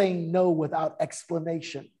 for saying no without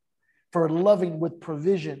explanation, for loving with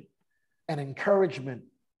provision and encouragement,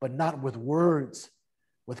 but not with words,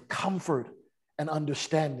 with comfort and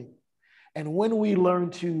understanding. And when we learn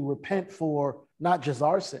to repent for not just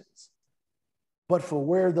our sins, but for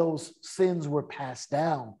where those sins were passed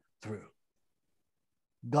down through,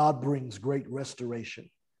 God brings great restoration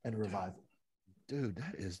and revival. Dude,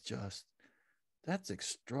 that's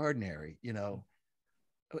extraordinary,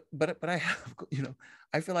 but I have,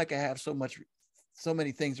 I feel like I have so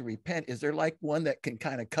many things to repent. Is there like one that can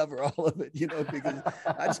kind of cover all of it, because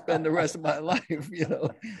I'd spend the rest of my life,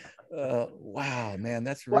 wow, man,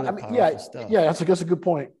 that's really powerful stuff. Yeah, that's a good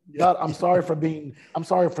point. God, I'm sorry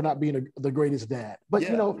for not being the greatest dad, but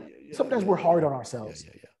sometimes we're hard on ourselves.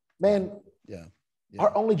 Man,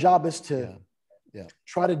 our only job is to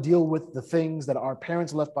try to deal with the things that our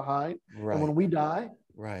parents left behind. Right. And when we die,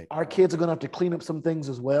 our kids are going to have to clean up some things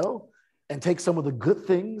as well and take some of the good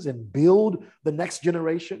things and build the next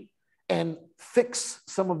generation and fix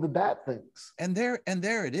some of the bad things. And there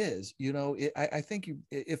it is. I think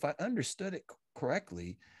if I understood it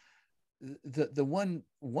correctly, the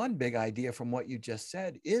one big idea from what you just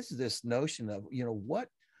said is this notion of,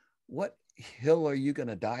 what hill are you going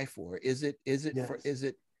to die for? Is it yes.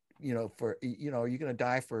 Are you going to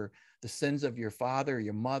die for the sins of your father or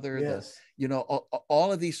your mother? Yes.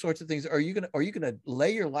 All of these sorts of things. Are you going to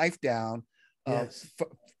lay your life down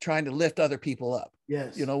trying to lift other people up?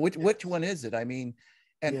 Yes. Which one is it? I mean,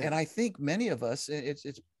 and I think many of us,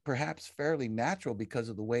 it's perhaps fairly natural because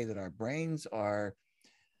of the way that our brains are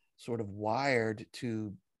sort of wired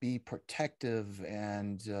to be protective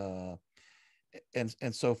and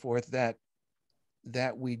so forth, that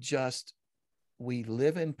we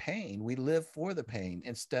live in pain. We live for the pain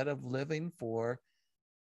instead of living for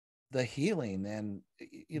the healing. And,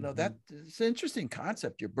 that's an interesting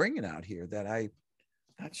concept you're bringing out here that I'm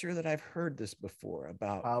not sure that I've heard this before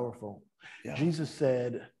about. Powerful. Yeah. Jesus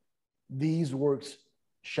said, these works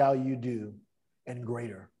shall you do and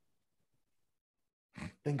greater.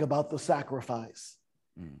 Think about the sacrifice,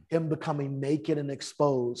 him becoming naked and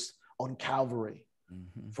exposed on Calvary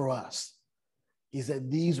for us. He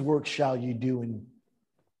said, these works shall you do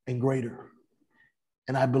in greater.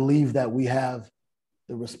 And I believe that we have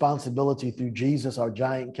the responsibility through Jesus, our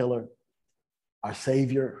giant killer, our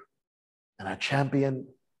Savior, and our champion,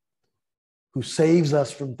 who saves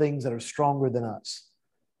us from things that are stronger than us.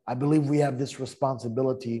 I believe we have this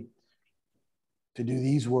responsibility to do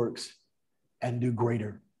these works and do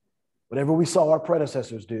greater. Whatever we saw our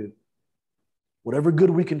predecessors do, whatever good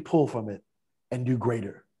we can pull from it and do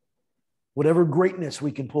greater. Whatever greatness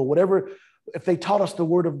we can pull, whatever, if they taught us the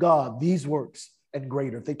word of God, these works and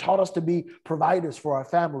greater. If they taught us to be providers for our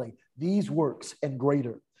family, these works and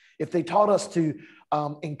greater. If they taught us to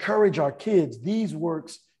encourage our kids, these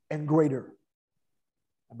works and greater.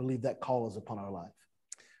 I believe that call is upon our life.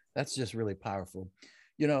 That's just really powerful.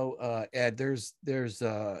 You know, Ed, there's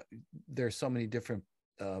so many different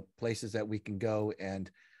places that we can go, and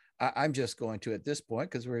I'm just going to, at this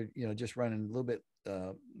point, because we're, just running a little bit,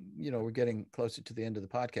 we're getting closer to the end of the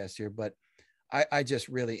podcast here, but I just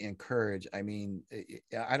really encourage, I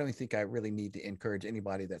don't think I really need to encourage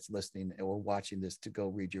anybody that's listening or watching this to go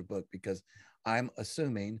read your book, because I'm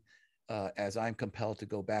assuming, as I'm compelled to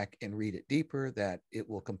go back and read it deeper, that it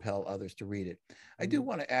will compel others to read it. I do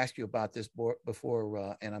want to ask you about this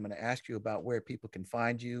before, and I'm going to ask you about where people can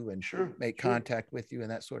find you and make contact with you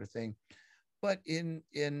and that sort of thing. But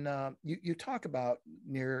you talk about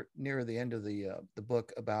near the end of the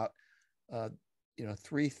book about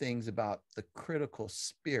three things about the critical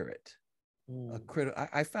spirit.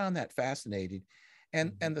 I found that fascinating,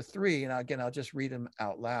 and the three, and again I'll just read them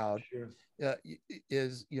out loud.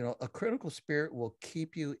 Is a critical spirit will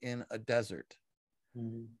keep you in a desert.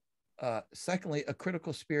 Secondly, a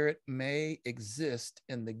critical spirit may exist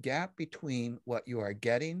in the gap between what you are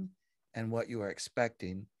getting and what you are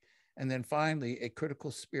expecting. And then finally, a critical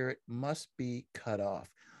spirit must be cut off.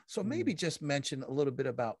 So maybe just mention a little bit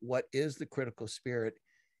about what is the critical spirit,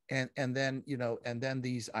 and then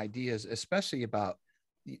these ideas, especially about,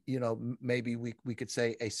 maybe we could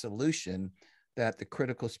say a solution that the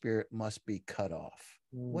critical spirit must be cut off.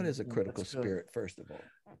 What is a critical spirit, first of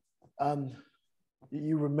all?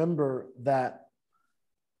 You remember that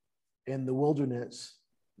in the wilderness,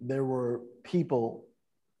 there were people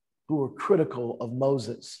who were critical of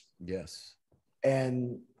Moses. Yes.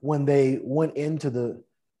 And when they went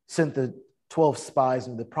sent the 12 spies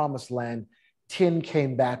into the promised land, 10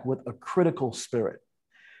 came back with a critical spirit.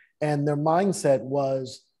 And their mindset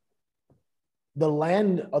was, the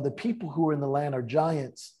land, or the people who are in the land, are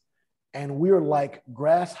giants, and we're like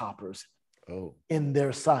grasshoppers in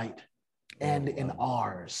their sight and in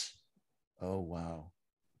ours. Oh, wow.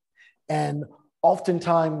 And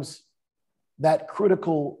oftentimes that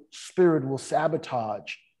critical spirit will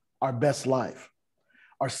sabotage our best life,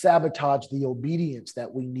 or sabotage the obedience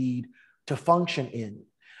that we need to function in.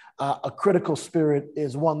 A critical spirit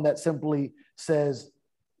is one that simply says,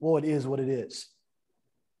 well, it is what it is.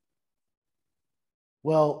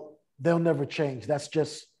 Well, they'll never change. That's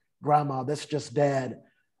just grandma. That's just dad.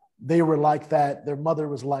 They were like that. Their mother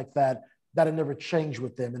was like that. That'll never change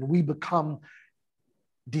with them. And we become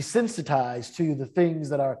desensitized to the things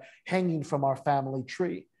that are hanging from our family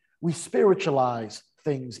tree. We spiritualize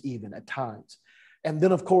things even at times. And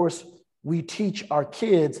then, of course, we teach our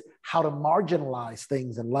kids how to marginalize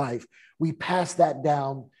things in life. We pass that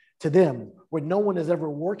down to them, where no one is ever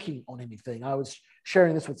working on anything. I was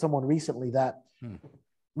sharing this with someone recently that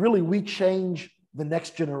really we change the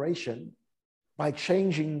next generation by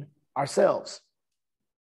changing ourselves.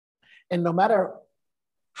 And no matter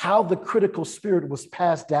how the critical spirit was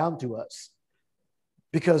passed down to us,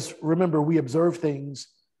 because remember, how we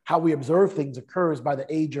observe things occurs by the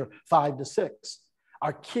age of 5 to 6.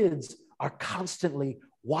 Our kids are constantly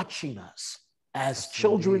watching us. As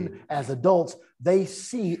children, as adults, they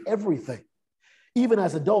see everything. Even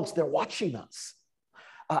as adults, they're watching us.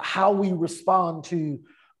 How we respond to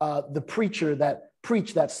the preacher that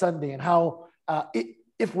preached that Sunday, and how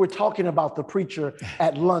if we're talking about the preacher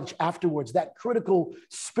at lunch afterwards, that critical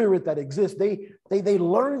spirit that exists, they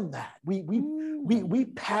learn that. We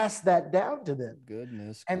pass that down to them.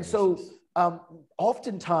 Goodness and gracious. So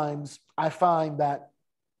oftentimes I find that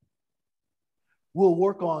we'll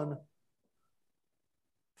work on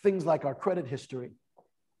things like our credit history,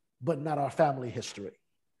 but not our family history.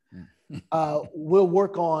 We'll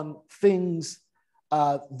work on things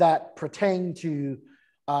that pertain to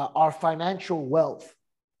our financial wealth,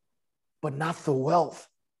 but not the wealth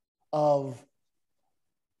of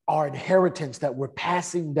our inheritance that we're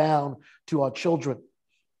passing down to our children.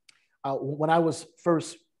 When I was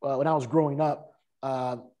growing up,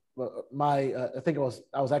 I think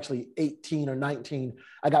I was actually 18 or 19.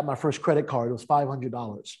 I got my first credit card. It was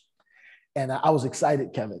 $500. And I was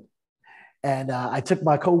excited, Kevin. And I told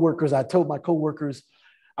my coworkers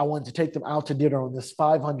I wanted to take them out to dinner on this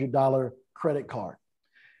 $500 credit card.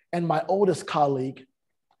 And my oldest colleague,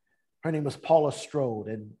 her name was Paula Strode.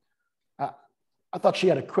 And I thought she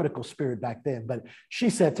had a critical spirit back then, but she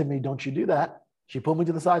said to me, "Don't you do that." She pulled me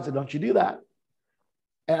to the side and said, "Don't you do that."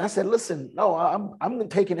 And I said, "Listen, no, I'm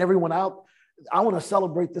taking everyone out. I want to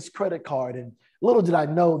celebrate this credit card." And little did I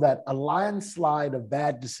know that a landslide of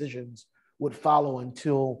bad decisions would follow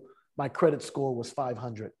until my credit score was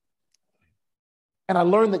 500. And I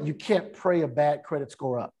learned that you can't pray a bad credit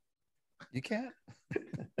score up. You can't?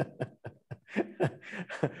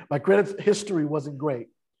 My credit history wasn't great.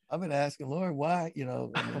 I've been asking, Lord, why?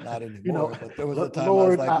 Not anymore, but there was a time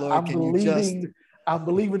Lord, I was like, Lord, I'm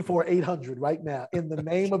believing for 800 right now in the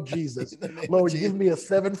name of Jesus. Lord, give me a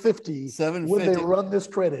 750 when they run this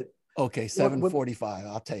credit. Okay, 745.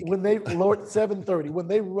 I'll take it. Lord, 730. When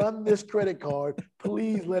they run this credit card,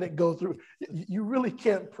 please let it go through. You really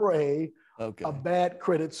can't pray a bad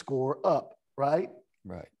credit score up, right?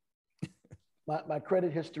 Right. My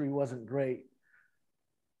credit history wasn't great,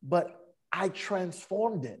 but I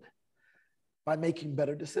transformed it by making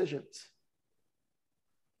better decisions,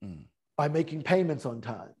 by making payments on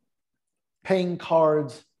time, paying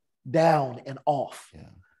cards down and off,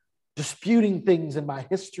 disputing things in my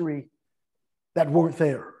history that weren't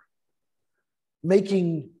there,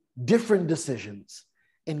 making different decisions,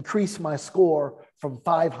 increase my score from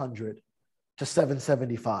 500 to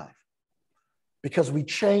 775. Because we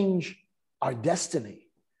change our destiny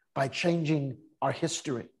by changing our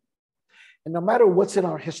history. And no matter what's in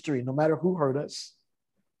our history, no matter who hurt us,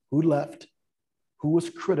 who left, who was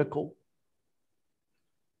critical,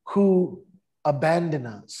 who abandoned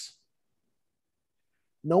us,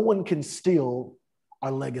 no one can steal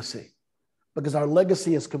our legacy, because our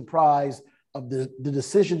legacy is comprised of the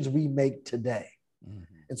decisions we make today.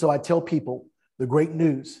 And so I tell people, the great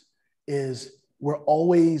news is we're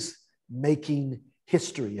always making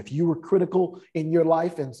history. If you were critical in your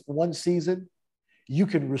life in one season, you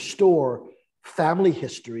can restore family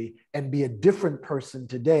history and be a different person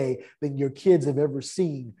today than your kids have ever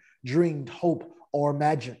seen, dreamed, hoped, or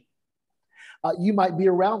imagined. You might be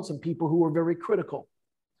around some people who are very critical,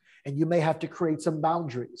 and you may have to create some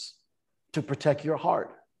boundaries to protect your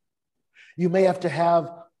heart. You may have to have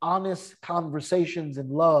honest conversations in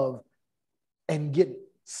love and get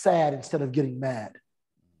sad instead of getting mad,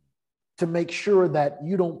 to make sure that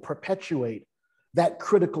you don't perpetuate that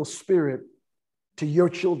critical spirit to your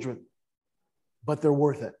children, but they're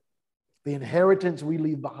worth it. The inheritance we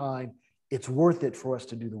leave behind, it's worth it for us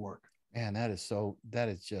to do the work. Man, that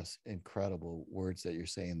is just incredible words that you're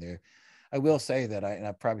saying there. I will say that and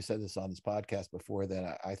I probably said this on this podcast before,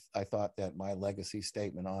 that I thought that my legacy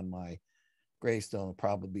statement on my gravestone would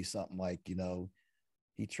probably be something like,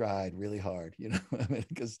 he tried really hard, I mean,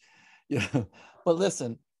 because, but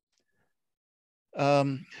listen,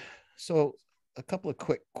 so a couple of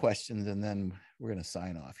quick questions and then we're going to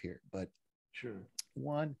sign off here, but sure.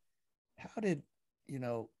 One, how did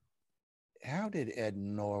Ed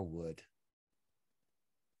Norwood,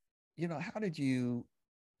 how did you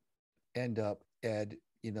end up, Ed,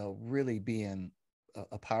 really being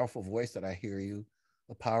a powerful voice that I hear you,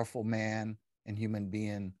 a powerful man and human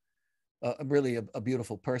being, really a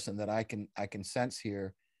beautiful person that I can sense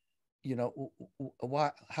here.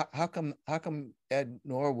 Why? How come Ed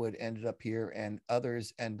Norwood ended up here and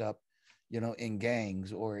others end up, in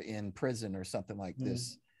gangs or in prison or something like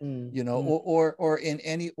this? Or in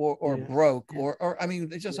any, or broke, or I mean,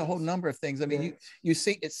 there's just a whole number of things. I mean, you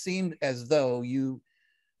see, it seemed as though I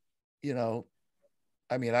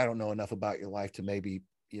mean, I don't know enough about your life to maybe,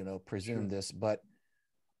 presume this, but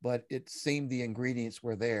it seemed the ingredients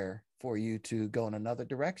were there for you to go in another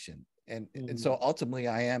direction. And so ultimately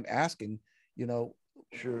I am asking,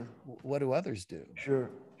 sure, what do others do? Sure.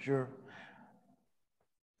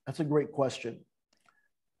 That's a great question.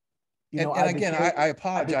 I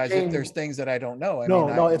apologize if there's things that I don't know.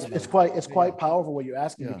 It's quite powerful what you're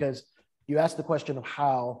asking, because you asked the question of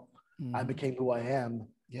how I became who I am.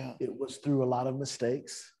 Yeah, it was through a lot of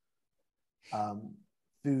mistakes,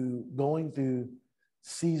 through going through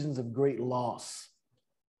seasons of great loss,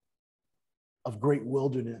 of great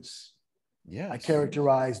wilderness. Yeah, I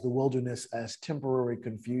characterize the wilderness as temporary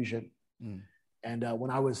confusion. And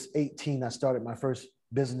when I was 18, I started my first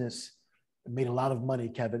business. I made a lot of money,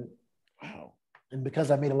 Kevin. Wow. And because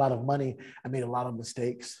I made a lot of money, I made a lot of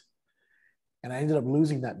mistakes. And I ended up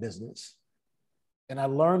losing that business. And I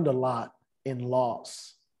learned a lot in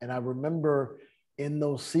loss. And I remember in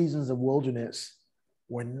those seasons of wilderness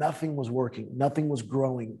where nothing was working, nothing was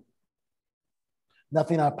growing,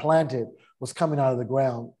 Nothing I planted was coming out of the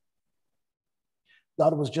ground.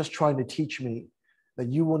 God was just trying to teach me that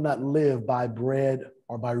you will not live by bread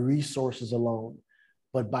or by resources alone,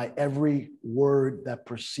 but by every word that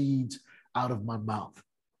proceeds out of my mouth.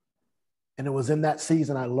 And it was in that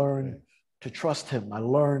season I learned to trust him. I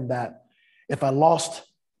learned that if I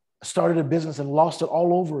started a business and lost it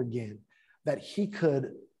all over again, that he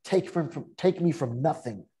could take me from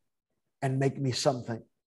nothing and make me something.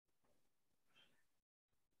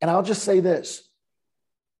 And I'll just say this.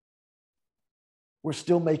 We're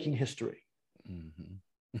still making history.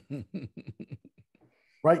 Mm-hmm.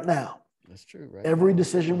 Right now. That's true, right? Every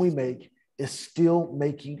decision we make is still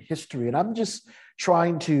making history. And I'm just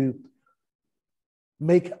trying to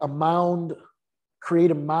create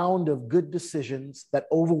a mound of good decisions that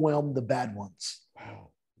overwhelm the bad ones. Wow.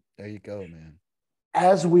 There you go, man.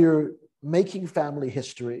 As we're making family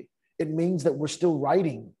history, it means that we're still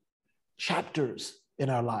writing chapters in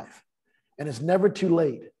our life. And it's never too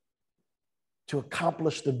late to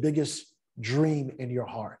accomplish the biggest dream in your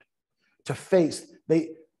heart. To face,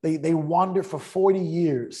 they wander for 40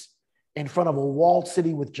 years in front of a walled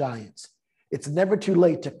city with giants. It's never too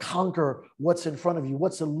late to conquer what's in front of you,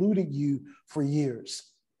 what's eluded you for years.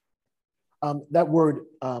 That word,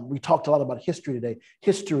 we talked a lot about history today.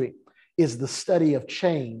 History is the study of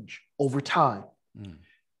change over time. Mm.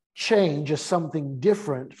 Change is something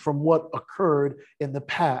different from what occurred in the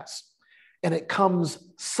past. And it comes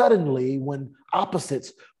suddenly when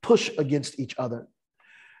opposites push against each other.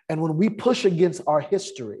 And when we push against our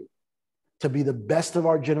history to be the best of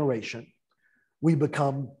our generation, we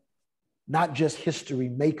become not just history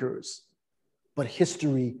makers, but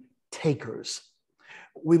history takers.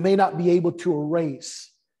 We may not be able to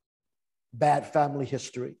erase bad family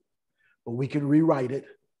history, but we can rewrite it.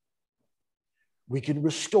 We can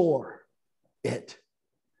restore it.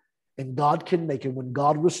 And God can make it. When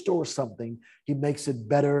God restores something, he makes it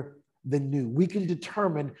better than new. We can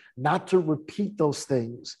determine not to repeat those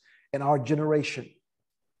things in our generation.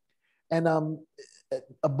 And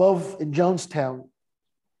above in Jonestown,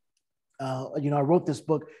 I wrote this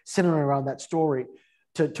book centering around that story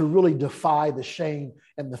to really defy the shame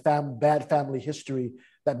and the bad family history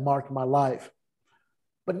that marked my life.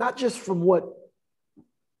 But not just from what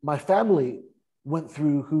my family went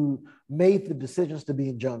through, who made the decisions to be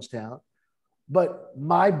in Jonestown, but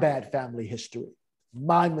my bad family history,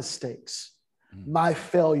 my mistakes, my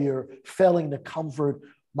failing to comfort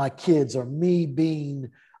my kids, or me being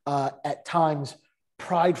at times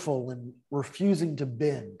prideful and refusing to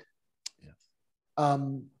bend.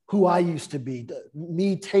 Who I used to be,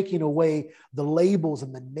 me taking away the labels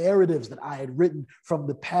and the narratives that I had written from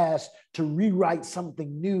the past to rewrite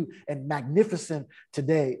something new and magnificent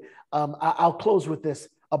today. I'll close with this.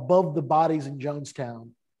 Above the bodies in Jonestown,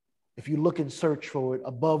 if you look and search for it,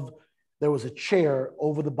 above, there was a chair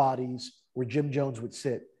over the bodies where Jim Jones would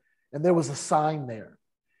sit. And there was a sign there.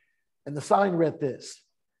 And the sign read this: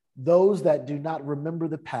 those that do not remember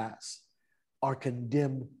the past are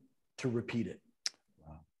condemned to repeat it.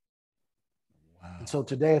 Wow. And so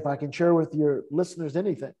today, if I can share with your listeners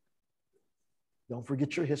anything, don't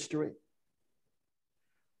forget your history.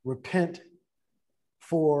 Repent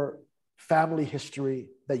for family history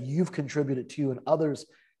that you've contributed to and others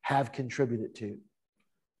have contributed to.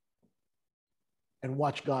 And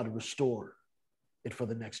watch God restore it for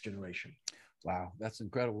the next generation. Wow, that's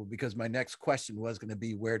incredible, because my next question was going to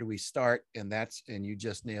be, where do we start? And you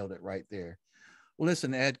just nailed it right there. Well,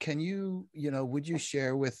 listen, Ed, can would you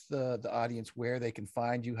share with the audience where they can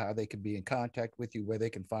find you, how they can be in contact with you, where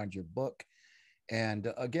they can find your book?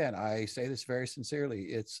 And again, I say this very sincerely.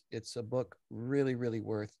 It's a book really, really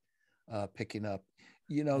worth picking up.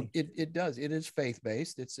 It is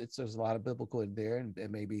faith-based. There's a lot of biblical in there, and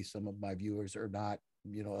maybe some of my viewers are not,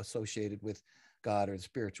 associated with God or the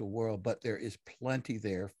spiritual world, but there is plenty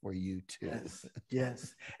there for you too.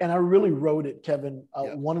 Yes. And I really wrote it, Kevin.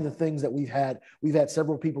 One of the things that we've had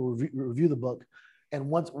several people review the book. And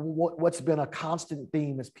what's been a constant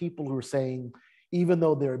theme is people who are saying, even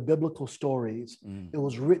though they're biblical stories, it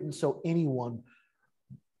was written so anyone,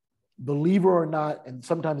 believer or not, and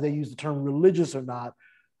sometimes they use the term religious or not,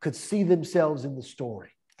 could see themselves in the story.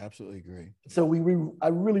 Absolutely agree. So I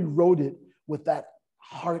really wrote it with that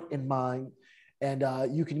heart in mind. And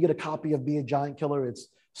you can get a copy of Be a Giant Killer. It's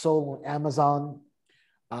sold on Amazon,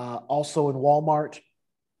 also in Walmart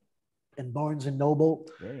and Barnes and Noble.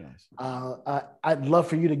 Very nice. I'd love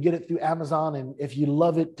for you to get it through Amazon. And if you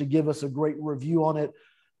love it, to give us a great review on it.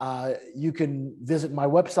 You can visit my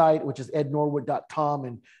website, which is ednorwood.com,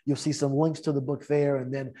 and you'll see some links to the book there.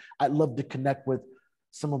 And then I'd love to connect with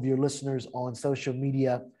some of your listeners on social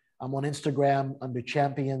media. I'm on Instagram under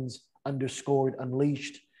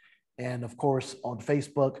champions_unleashed. And of course, on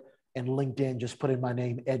Facebook and LinkedIn, just put in my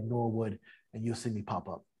name, Ed Norwood, and you'll see me pop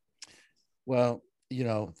up. Well,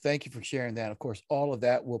 thank you for sharing that. Of course, all of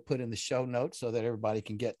that we'll put in the show notes so that everybody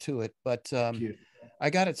can get to it. But I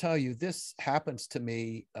got to tell you, this happens to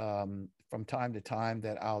me from time to time,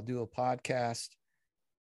 that I'll do a podcast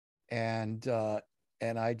and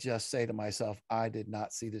I just say to myself, I did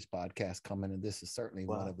not see this podcast coming. And this is certainly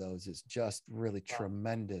one of those. It's just really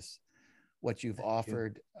tremendous what you've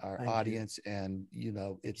offered our audience. And,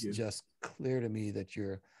 it's just clear to me that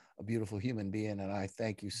you're a beautiful human being. And I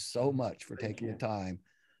thank you so much for taking the time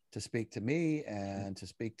to speak to me and to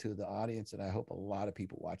speak to the audience. And I hope a lot of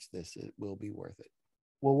people watch this. It will be worth it.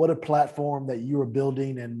 Well, what a platform that you are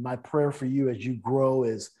building. And my prayer for you as you grow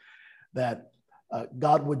is that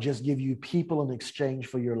God would just give you people in exchange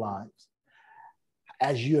for your lives.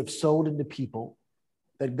 As you have sold into people,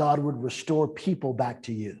 that God would restore people back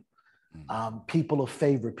to you. People of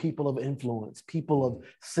favor, people of influence, people of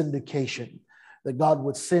syndication, that God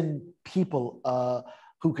would send people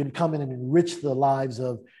who can come in and enrich the lives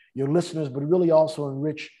of your listeners, but really also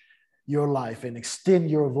enrich your life and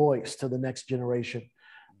extend your voice to the next generation.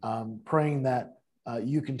 Praying that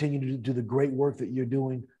you continue to do the great work that you're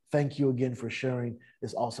doing. Thank you again for sharing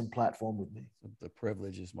this awesome platform with me. The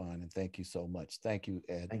privilege is mine, and thank you so much. Thank you,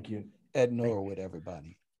 Ed. Thank you. Ed Norwood,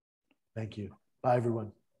 everybody. Thank you. Bye,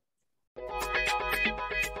 everyone.